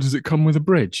said, "Oh, does it come with a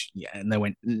bridge?" Yeah, and they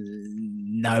went,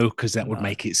 "No, because that would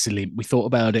make it silly." We thought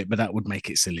about it, but that would make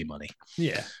it silly money.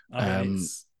 Yeah, I mean,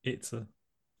 it's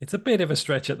a bit of a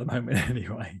stretch at the moment,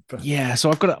 anyway. But yeah,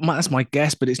 so that's my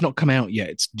guess, but it's not come out yet.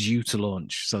 It's due to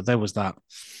launch, so there was that.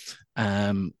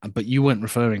 But you weren't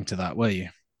referring to that, were you?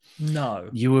 No,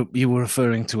 you were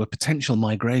referring to a potential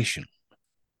migration.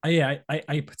 Yeah,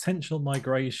 a potential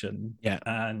migration. Yeah,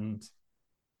 and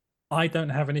I don't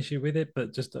have an issue with it,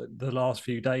 but just the last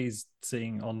few days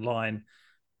seeing online,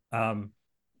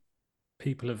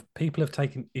 people have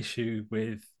taken issue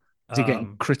with. Is he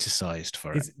getting criticised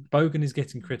for it? Bogan is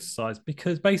getting criticised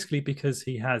because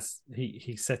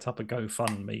he set up a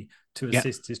GoFundMe to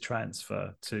assist his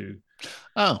transfer to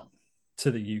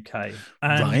the UK.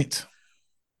 And right.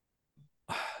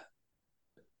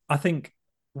 I think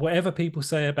whatever people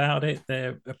say about it,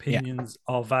 their opinions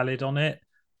are valid on it.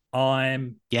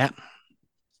 I'm yeah,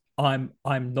 I'm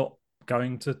not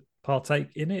going to partake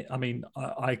in it. I mean,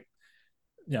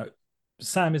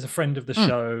 Sam is a friend of the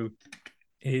show.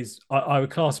 I would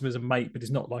class him as a mate, but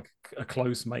he's not like a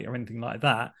close mate or anything like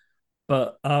that.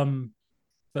 But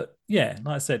yeah,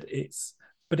 like I said, it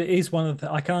is one of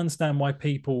the. I can understand why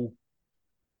people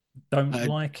don't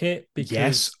like it, because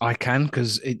yes, I can,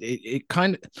 because it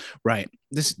kind of right.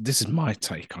 This is my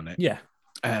take on it. Yeah.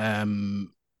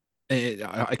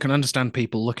 I can understand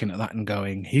people looking at that and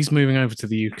going, he's moving over to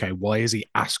the UK. Why is he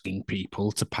asking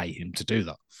people to pay him to do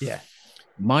that? Yeah.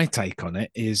 My take on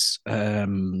it is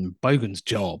Bogan's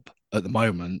job at the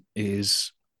moment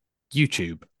is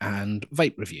YouTube and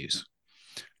vape reviews.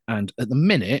 And at the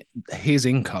minute, his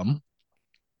income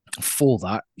for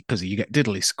that, because you get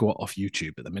diddly squat off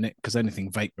YouTube at the minute, because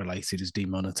anything vape related is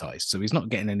demonetized. So he's not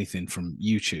getting anything from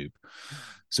YouTube.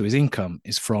 So his income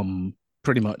is from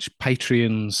pretty much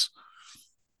Patreons.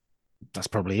 That's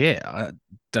probably it. I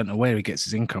don't know where he gets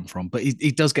his income from, but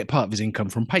he does get part of his income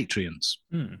from Patreons.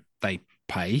 They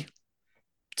pay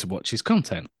to watch his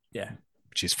content. Yeah.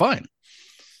 Which is fine.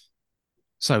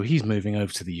 So he's moving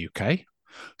over to the UK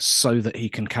so that he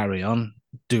can carry on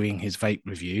doing his vape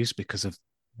reviews because of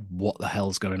what the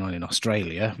hell's going on in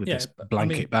Australia with this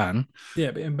blanket ban.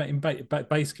 Yeah, but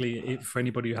basically, for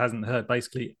anybody who hasn't heard,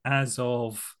 basically, as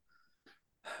of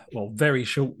very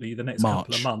shortly, the next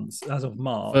couple of months, as of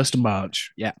March, 1st of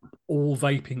March, yeah,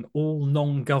 all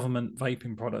non-government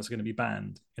vaping products are going to be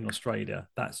banned in Australia.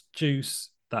 That's juice,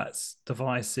 that's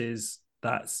devices,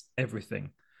 that's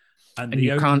everything, and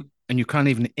you can't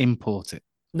even import it.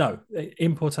 No,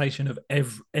 importation of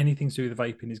anything to do with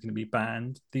vaping is going to be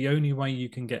banned. The only way you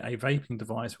can get a vaping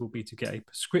device will be to get a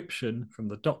prescription from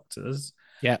the doctors.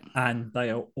 Yeah. And they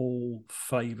are all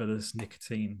flavorless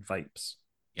nicotine vapes.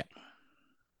 Yeah.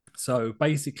 So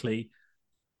basically,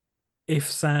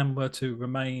 if Sam were to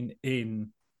remain in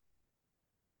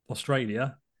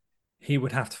Australia, he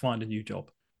would have to find a new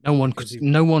job. No one could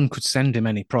send him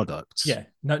any products. Yeah,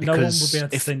 no one would be able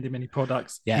to send him any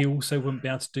products. Yeah. He also wouldn't be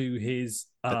able to do his.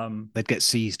 They'd get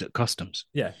seized at customs.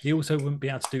 Yeah, he also wouldn't be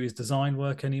able to do his design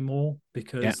work anymore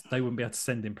because they wouldn't be able to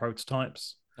send him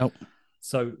prototypes. Nope.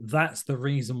 So that's the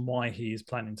reason why he is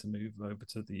planning to move over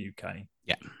to the UK.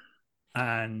 Yeah,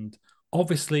 and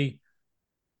obviously,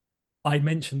 I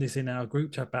mentioned this in our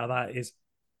group chat about that. Is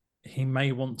he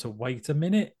may want to wait a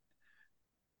minute,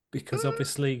 because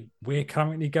obviously we're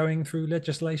currently going through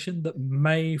legislation that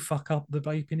may fuck up the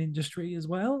vaping industry as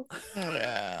well.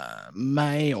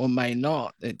 May or may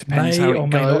not. It depends how it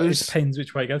goes. It depends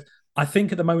which way it goes. I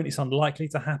think at the moment it's unlikely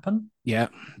to happen. Yeah,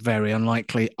 very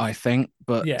unlikely, I think.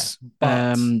 But,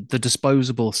 the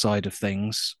disposable side of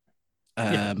things,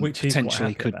 which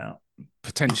potentially could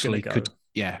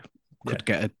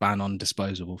get a ban on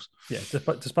disposables. Yeah,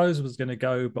 disposables is going to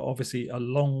go, but obviously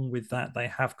along with that, they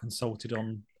have consulted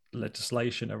on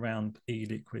legislation around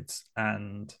e-liquids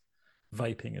and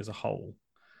vaping as a whole.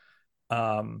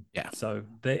 So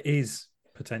there is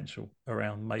potential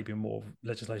around maybe more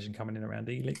legislation coming in around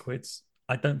e-liquids.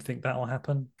 I don't think that'll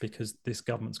happen because this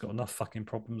government's got enough fucking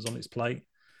problems on its plate.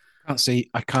 I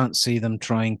can't see them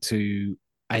trying to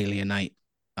alienate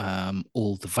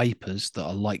all the vapors that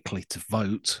are likely to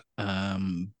vote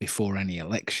before any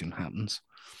election happens.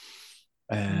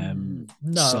 No,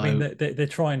 I mean they're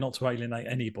trying not to alienate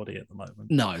anybody at the moment.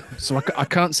 No, so I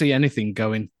can't see anything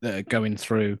going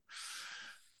through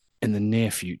in the near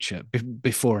future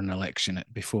before an election,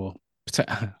 before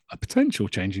a potential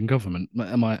change in government.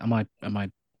 Am I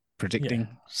predicting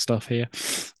stuff here?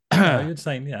 No, you're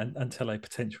saying until a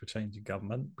potential change in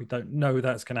government. We don't know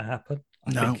that's going to happen.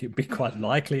 I think it'd be quite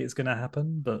likely it's going to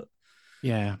happen, but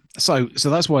yeah. So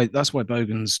that's why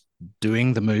Bogan's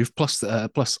doing the move. Plus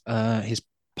his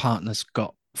partner's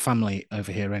got family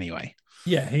over here anyway.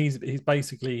 Yeah, he's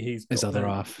basically his other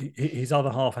half. His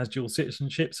other half has dual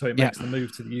citizenship, so it makes the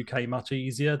move to the UK much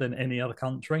easier than any other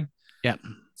country. Yeah.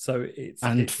 So it's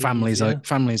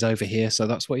families over here, so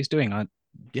that's what he's doing.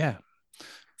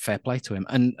 Fair play to him.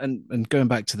 And going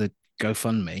back to the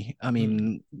GoFundMe, I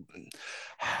mean,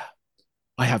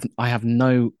 I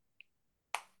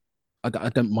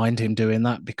don't mind him doing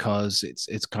that because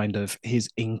it's kind of his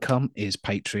income is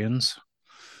Patreons.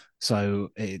 So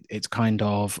it's kind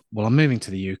of, well, I'm moving to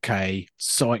the UK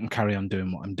so I can carry on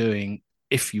doing what I'm doing.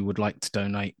 If you would like to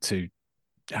donate to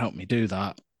help me do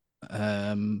that,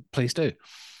 please do.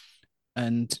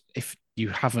 And if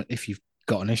you've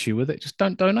got an issue with it, just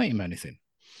don't donate him anything.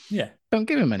 Yeah. Don't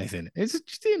give him anything. It's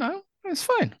just, it's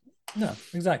fine. No,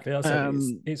 exactly.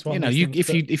 It's one.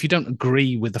 If you don't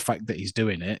agree with the fact that he's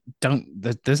doing it,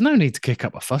 there's no need to kick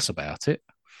up a fuss about it.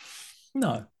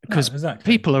 because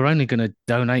exactly. People are only going to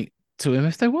donate to him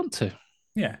if they want to.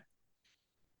 Yeah,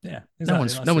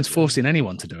 exactly. No one's forcing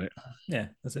anyone to do it. Yeah,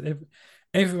 I said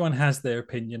everyone has their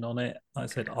opinion on it. I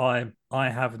said I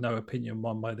have no opinion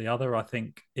one way or the other. I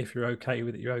think if you're okay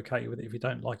with it, you're okay with it. If you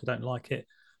don't like it, don't like it.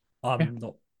 I'm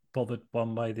not bothered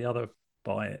one way or the other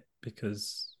by it,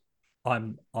 because I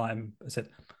said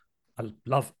I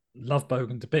love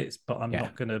Bogan to bits, but I'm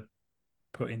not going to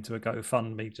put into a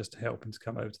GoFundMe just to help him to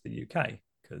come over to the UK,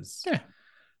 because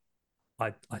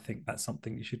I think that's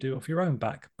something you should do off your own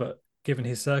back. But given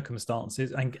his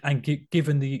circumstances and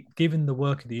given the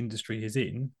work of the industry he's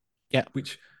in,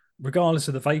 which regardless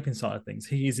of the vaping side of things,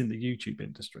 he is in the YouTube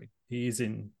industry. He is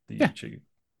in the YouTube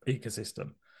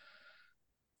ecosystem.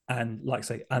 And like I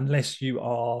say, unless you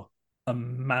are a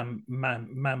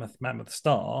mammoth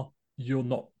star, you're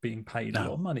not being paid a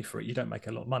lot of money for it. You don't make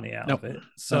a lot of money out of it.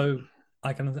 So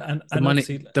I can, and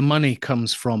the money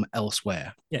comes from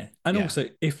elsewhere. Yeah. And also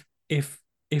if he'd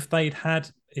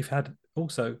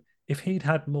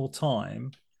had more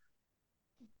time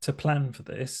to plan for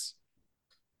this,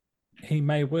 he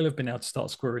may well have been able to start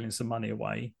squirreling some money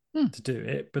away to do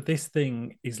it. But this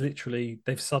thing is literally,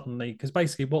 because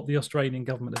basically what the Australian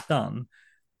government have done,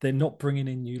 they're not bringing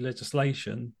in new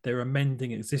legislation. They're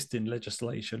amending existing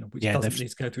legislation, which doesn't need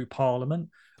to go through Parliament.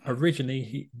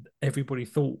 Originally, everybody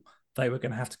thought they were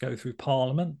going to have to go through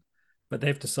Parliament, but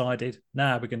they've decided,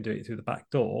 we're going to do it through the back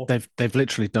door. They've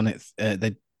literally done it.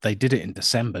 They did it in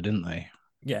December, didn't they?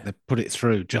 Yeah. They put it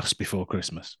through just before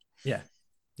Christmas. Yeah.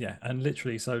 Yeah. And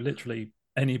literally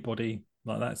anybody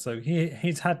like that. So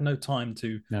he's had no time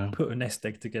to put a nest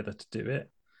egg together to do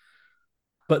it.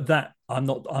 But that I'm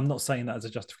not saying that as a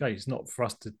justification. It's not for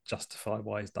us to justify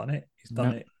why he's done it. He's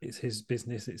done it. It's his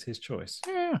business. It's his choice.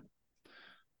 Yeah.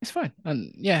 It's fine.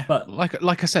 And but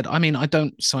like I said, I mean, I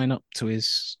don't sign up to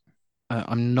his.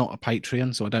 I'm not a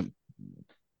Patreon, so I don't.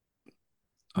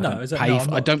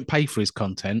 I don't pay for his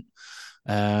content,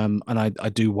 and I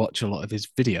do watch a lot of his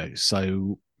videos.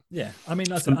 So yeah, I mean,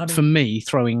 for me,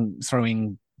 throwing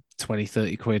 20,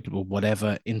 30 quid or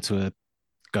whatever into a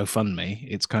GoFundMe,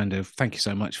 it's kind of, thank you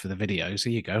so much for the videos.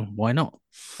 Here you go. Why not?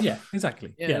 Yeah,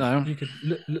 exactly. Yeah, you could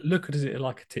look at it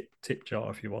like a tip jar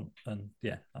if you want, and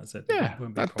that's it. Yeah,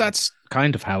 that's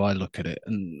kind of how I look at it,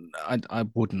 and I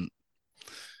wouldn't.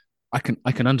 I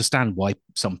can understand why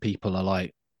some people are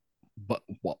like, but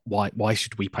why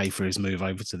should we pay for his move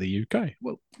over to the UK?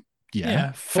 Well,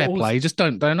 fair play. Just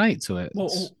don't donate to it. Well,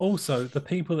 also the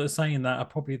people that are saying that are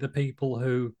probably the people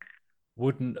who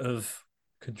wouldn't have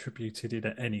contributed it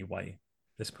anyway.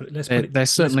 They're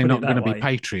certainly not going to be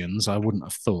Patreons. I wouldn't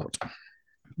have thought.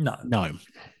 No.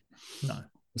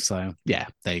 So there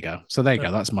you go. So there you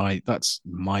go. That's my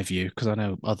view, because I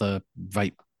know other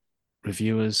vape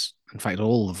reviewers. In fact,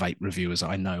 all the vape reviewers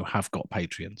I know have got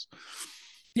Patreons.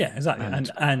 Yeah, exactly.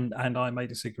 And I may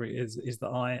disagree. Is that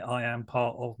I am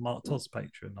part of Mark Todd's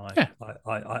Patreon.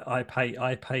 I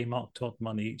pay Mark Todd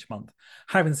money each month.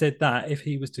 Having said that, if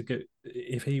he was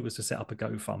to set up a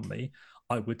GoFundMe,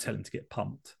 I would tell him to get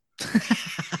pumped.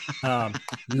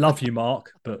 Love you,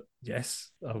 Mark, but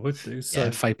yes, I would do.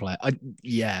 So fair play. I'm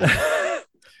just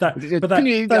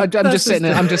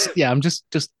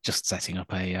setting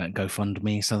up a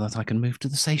GoFundMe so that I can move to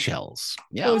the Seychelles.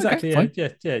 Yeah, exactly.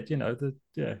 Okay,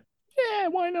 Yeah,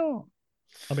 why not?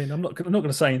 I mean, I'm not going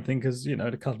to say anything, because in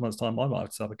a couple of months' time I might have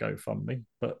to have a GoFundMe,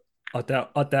 but I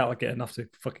doubt I get enough to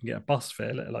fucking get a bus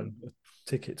fare, let alone a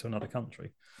ticket to another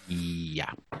country.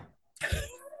 Yeah.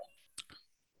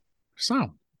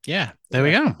 So there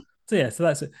we go. So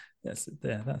that's it.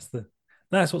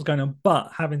 That's what's going on.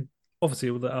 But having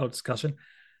obviously all the old discussion,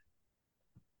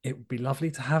 it would be lovely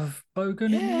to have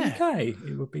Bogan in the UK.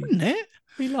 It would be, wouldn't it?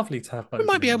 Be lovely to have Bogan. We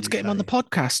might be able to get him on the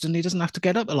podcast, and he doesn't have to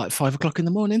get up at like 5 o'clock in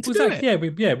the morning to do it.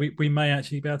 Yeah, we may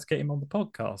actually be able to get him on the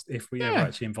podcast if we ever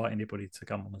actually invite anybody to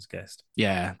come on as guest.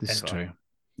 Yeah, this is true.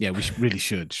 Yeah, we really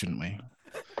should, shouldn't we?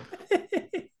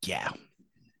 Yeah.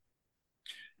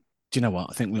 Do you know what?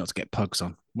 I think we ought to get Pugs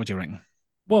on. What do you reckon?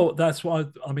 Well, that's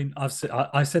what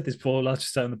I said this before. Let's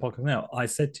just say on the podcast now. I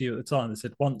said to you at the time, I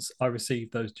said, once I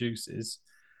received those juices,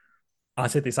 I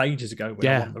said this ages ago when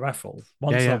I won the raffle.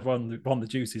 Once I've won the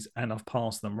juices and I've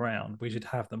passed them around, we should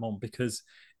have them on, because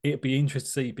it'd be interesting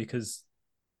to see, because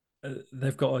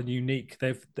they've got a unique.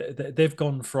 They've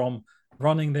gone from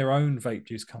running their own vape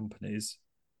juice companies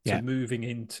to moving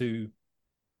into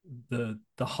the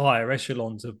higher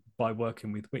echelons by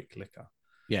working with Wick Liquor.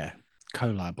 Yeah.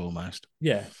 collab almost.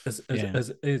 Yeah, as I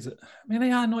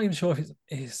mean, I'm not even sure if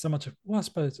it's so much of. Well, I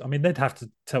suppose. I mean, they'd have to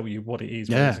tell you what it is,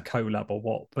 whether it's a collab or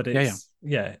what. But it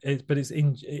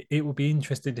would be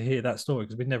interesting to hear that story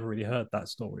because we've never really heard that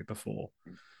story before.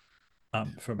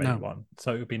 From anyone,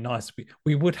 so it would be nice.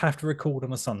 We would have to record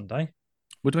on a Sunday.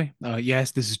 Would we? Oh,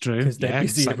 yes, this is true. Because they're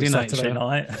busy every Saturday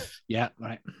night. Yeah,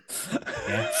 right.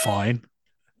 Yeah, fine.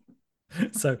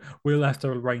 So we'll have to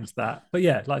arrange that. But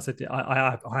yeah, like I said,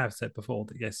 I have said before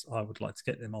that yes, I would like to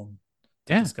get them on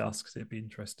to discuss because it'd be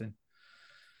interesting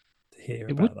to hear.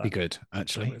 It would be good,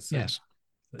 actually. Yes.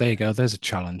 There you go. There's a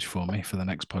challenge for me for the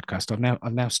next podcast.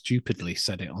 I've now stupidly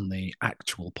said it on the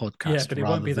actual podcast. Yeah, but it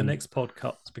won't be the next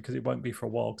podcast because it won't be for a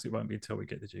while because it won't be until we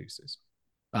get the juices.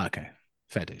 Okay,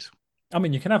 fair dues. I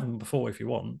mean, you can have them before if you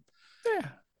want. Yeah.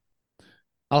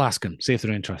 I'll ask them, see if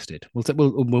they're interested. We'll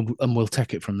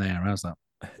take it from there. How's that?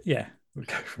 Yeah, we'll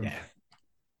go from there.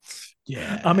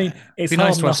 Yeah. I mean, it's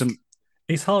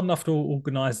hard enough to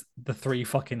organise the 3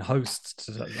 fucking hosts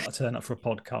to turn up for a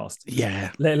podcast.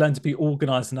 Yeah. Let alone to be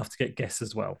organised enough to get guests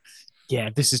as well. Yeah,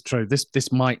 this is true.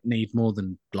 This might need more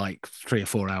than like 3 or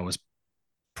 4 hours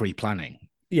pre-planning.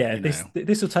 Yeah, this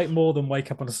will take more than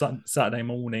wake up on a Saturday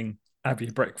morning, have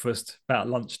your breakfast, about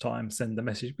lunchtime, send the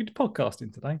message. We're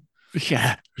podcasting today.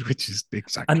 Yeah, which is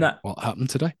exactly what happened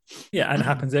today. Yeah, and it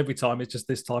happens every time. It's just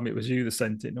this time it was you that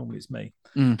sent it. Normally it's me.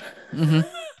 Mm-hmm.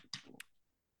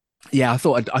 Yeah, I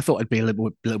thought I'd be a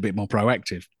little bit more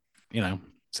proactive.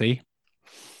 See,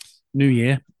 new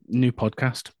year, new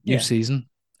podcast, new season,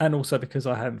 and also because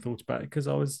I hadn't thought about it because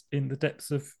I was in the depths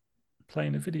of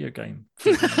playing a video game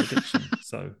addiction.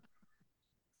 So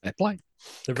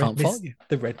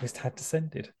the red mist had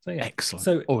descended. So yeah, excellent.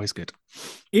 So always good.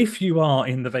 If you are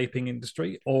in the vaping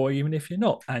industry, or even if you're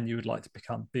not, and you would like to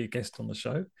be a guest on the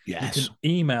show, you can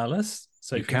email us.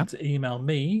 So if you want to email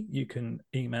me, you can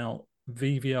email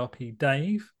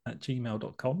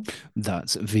vvrpdave@gmail.com.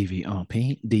 That's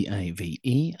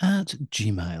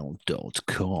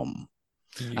vvrpdave@gmail.com.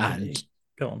 And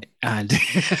go on. And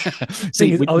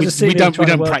see, we don't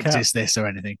practice this or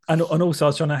anything. And also, I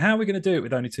was trying to how are we going to do it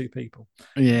with only 2 people?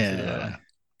 Yeah.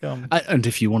 And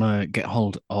if you want to get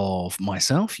hold of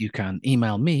myself, you can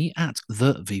email me at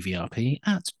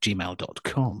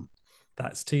thevvrp@gmail.com.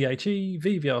 That's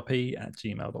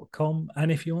thevvrp@gmail.com.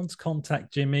 And if you want to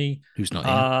contact Jimmy, who's not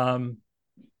here, I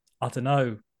don't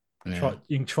know. Yeah.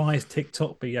 You can try his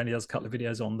TikTok, but he only does a couple of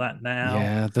videos on that now.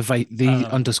 Yeah, the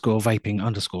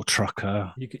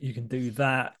 _vaping_trucker. You can do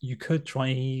that. You could try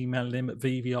emailing him at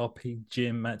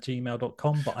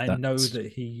vvrpjim@gmail.com, but I know that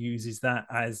he uses that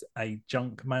as a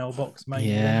junk mailbox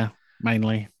mainly. Yeah,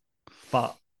 mainly.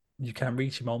 But you can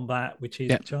reach him on that, which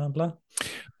is Chandler.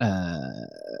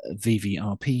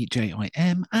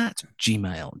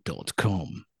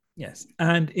 vvrpjim@gmail.com. Yes.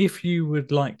 And if you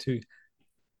would like to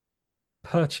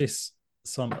purchase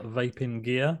some vaping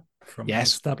gear from an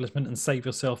establishment and save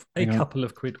yourself a couple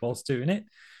of quid whilst doing it,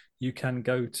 you can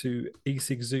go to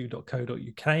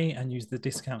esigzoo.co.uk and use the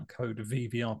discount code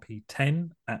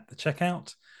VVRP10 at the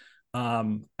checkout,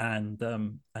 and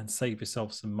save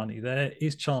yourself some money there.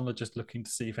 Is Chandler just looking to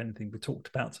see if anything we talked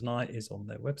about tonight is on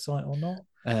their website or not?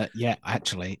 Yeah,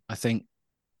 actually, I think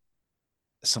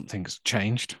something's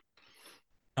changed.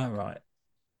 All right.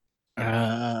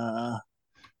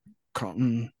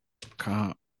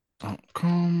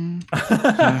 CottonCart.com.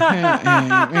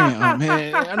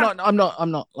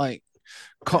 I'm not like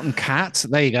Cotton Cat.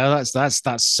 There you go.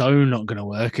 That's so not going to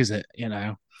work, is it?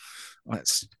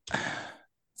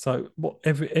 So what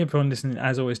everyone listening,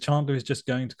 as always, Chandler is just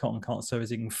going to Cotton Cart so as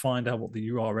he can find out what the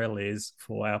URL is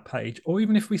for our page, or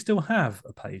even if we still have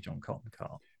a page on Cotton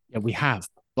Cart. Yeah, we have,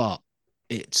 but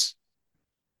it's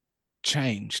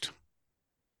changed.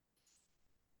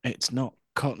 It's not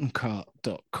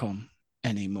CottonCart.com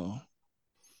anymore.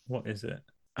 What is it?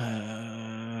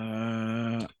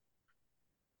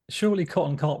 Surely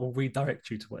Cotton Cart will redirect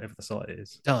you to whatever the site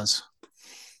is. It does.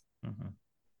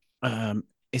 Mm-hmm.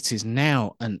 It is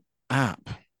now an app.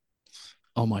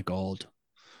 Oh my god!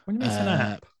 What do you mean it's an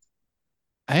app?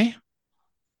 Eh? What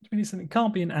do you mean it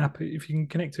can't be an app if you can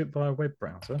connect to it via a web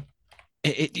browser?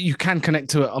 You can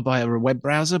connect to it via a web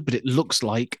browser, but it looks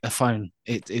like a phone.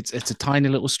 It's a tiny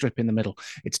little strip in the middle.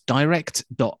 It's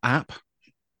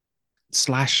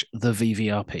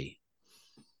direct.app/thevvrp.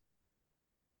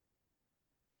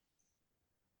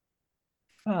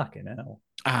 Fucking hell.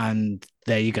 And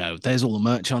there you go. There's all the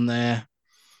merch on there.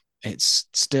 It's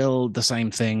still the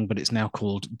same thing, but it's now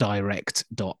called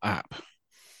direct.app.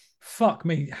 Fuck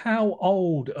me. How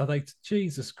old are they?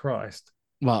 Jesus Christ.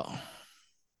 Well,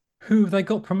 who have they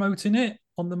got promoting it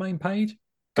on the main page?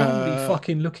 Goldie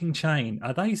fucking looking chain.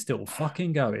 Are they still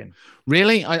fucking going?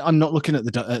 Really? I'm not looking at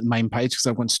the main page because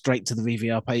I went straight to the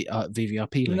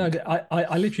VVRP link. No,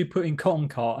 I literally put in cotton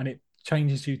cart and it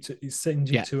changes you to, it sends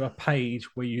you to a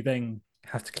page where you then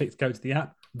have to click to go to the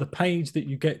app. The page that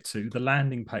you get to, the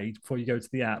landing page before you go to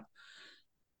the app.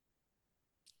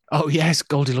 Oh yes,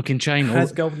 Goldie looking chain.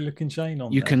 Has Goldie looking chain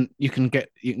on? You can get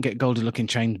Goldie looking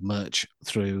chain merch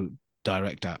through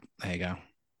Direct app. There you go.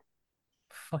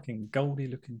 Fucking Goldie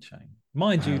looking chain.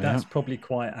 Mind you, that's probably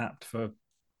quite apt for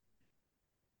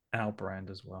our brand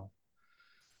as well.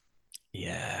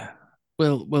 Yeah.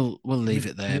 We'll leave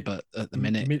it there, but at the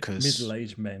minute, because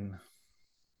middle-aged men.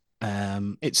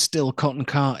 It's still Cotton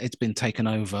Cart. It's been taken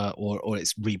over or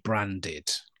it's rebranded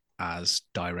as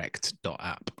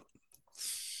direct.app.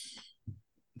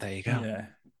 There you go. Yeah.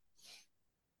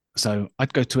 So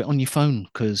I'd go to it on your phone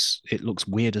because it looks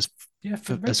weird as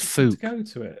food. Go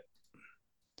to it.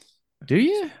 Do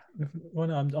you? Well,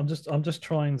 no, I'm just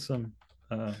trying some.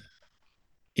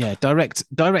 Yeah,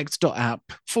 direct.app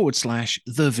 /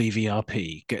 the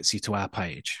VVRP gets you to our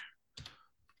page.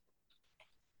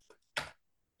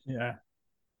 Yeah.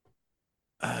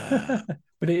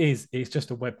 But it's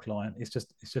just a web client. It's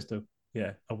just a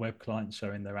web client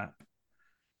showing their app.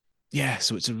 Yeah,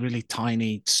 so it's a really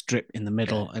tiny strip in the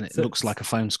middle and it looks like a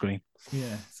phone screen.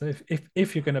 Yeah. So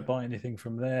if you're going to buy anything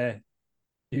from there,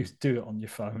 you do it on your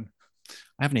phone.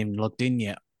 I haven't even logged in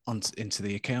yet into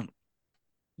the account.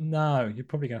 No, you're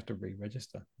probably going to have to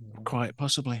re-register. Quite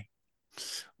possibly.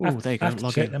 Oh, there you go.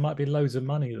 Log in. There might be loads of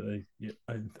money that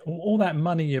all that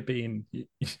money you're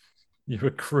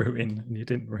accruing and you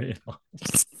didn't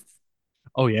realize.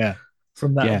 Oh yeah,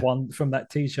 from that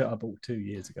T-shirt I bought 2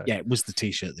 years ago. Yeah, it was the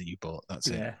T-shirt that you bought. That's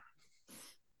it. Yeah,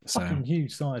 fucking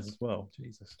huge size as well.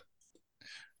 Jesus,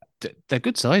 they're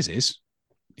good sizes.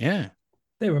 Yeah,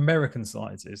 they're American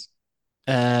sizes.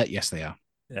 Yes, they are.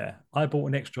 Yeah, I bought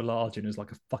an extra large and it was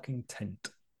like a fucking tent.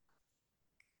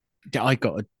 Yeah, I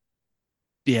got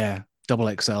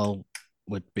double XL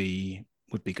would be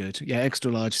good. Yeah, extra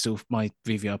large still. My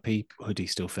VVRP hoodie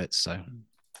still fits.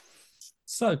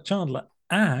 So Chandler,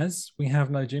 as we have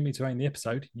no Jimmy to end the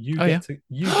episode, you get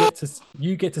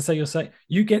to say your say.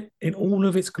 You get in all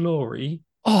of its glory.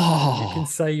 Oh, you can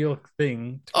say your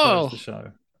thing to close the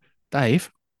show. Dave.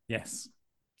 Yes.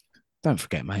 Don't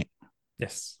forget, mate.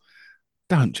 Yes.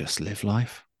 Don't just live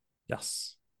life.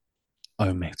 Yes.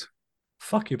 Own it.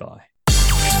 Fuck you, bye.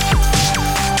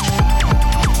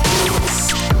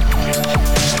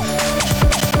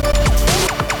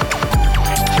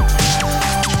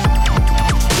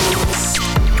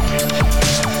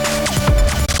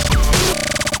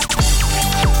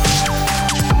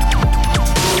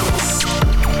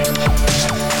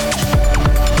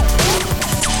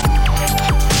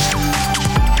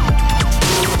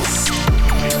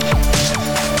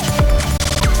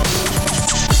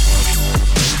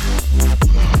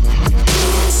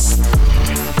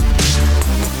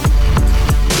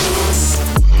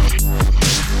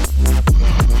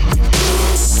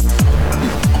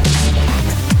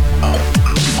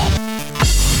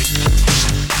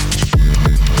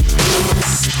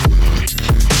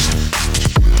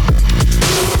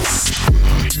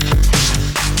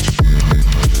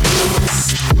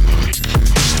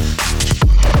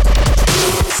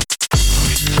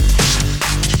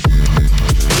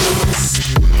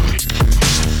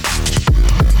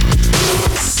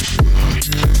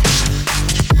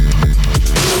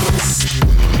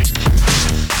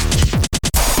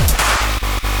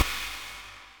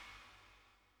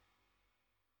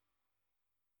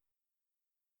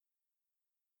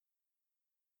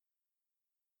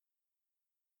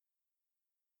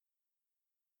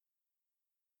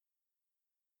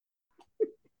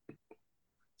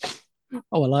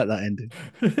 Oh, I like that ending.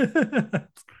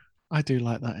 I do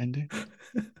like that ending.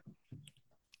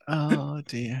 Oh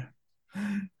dear.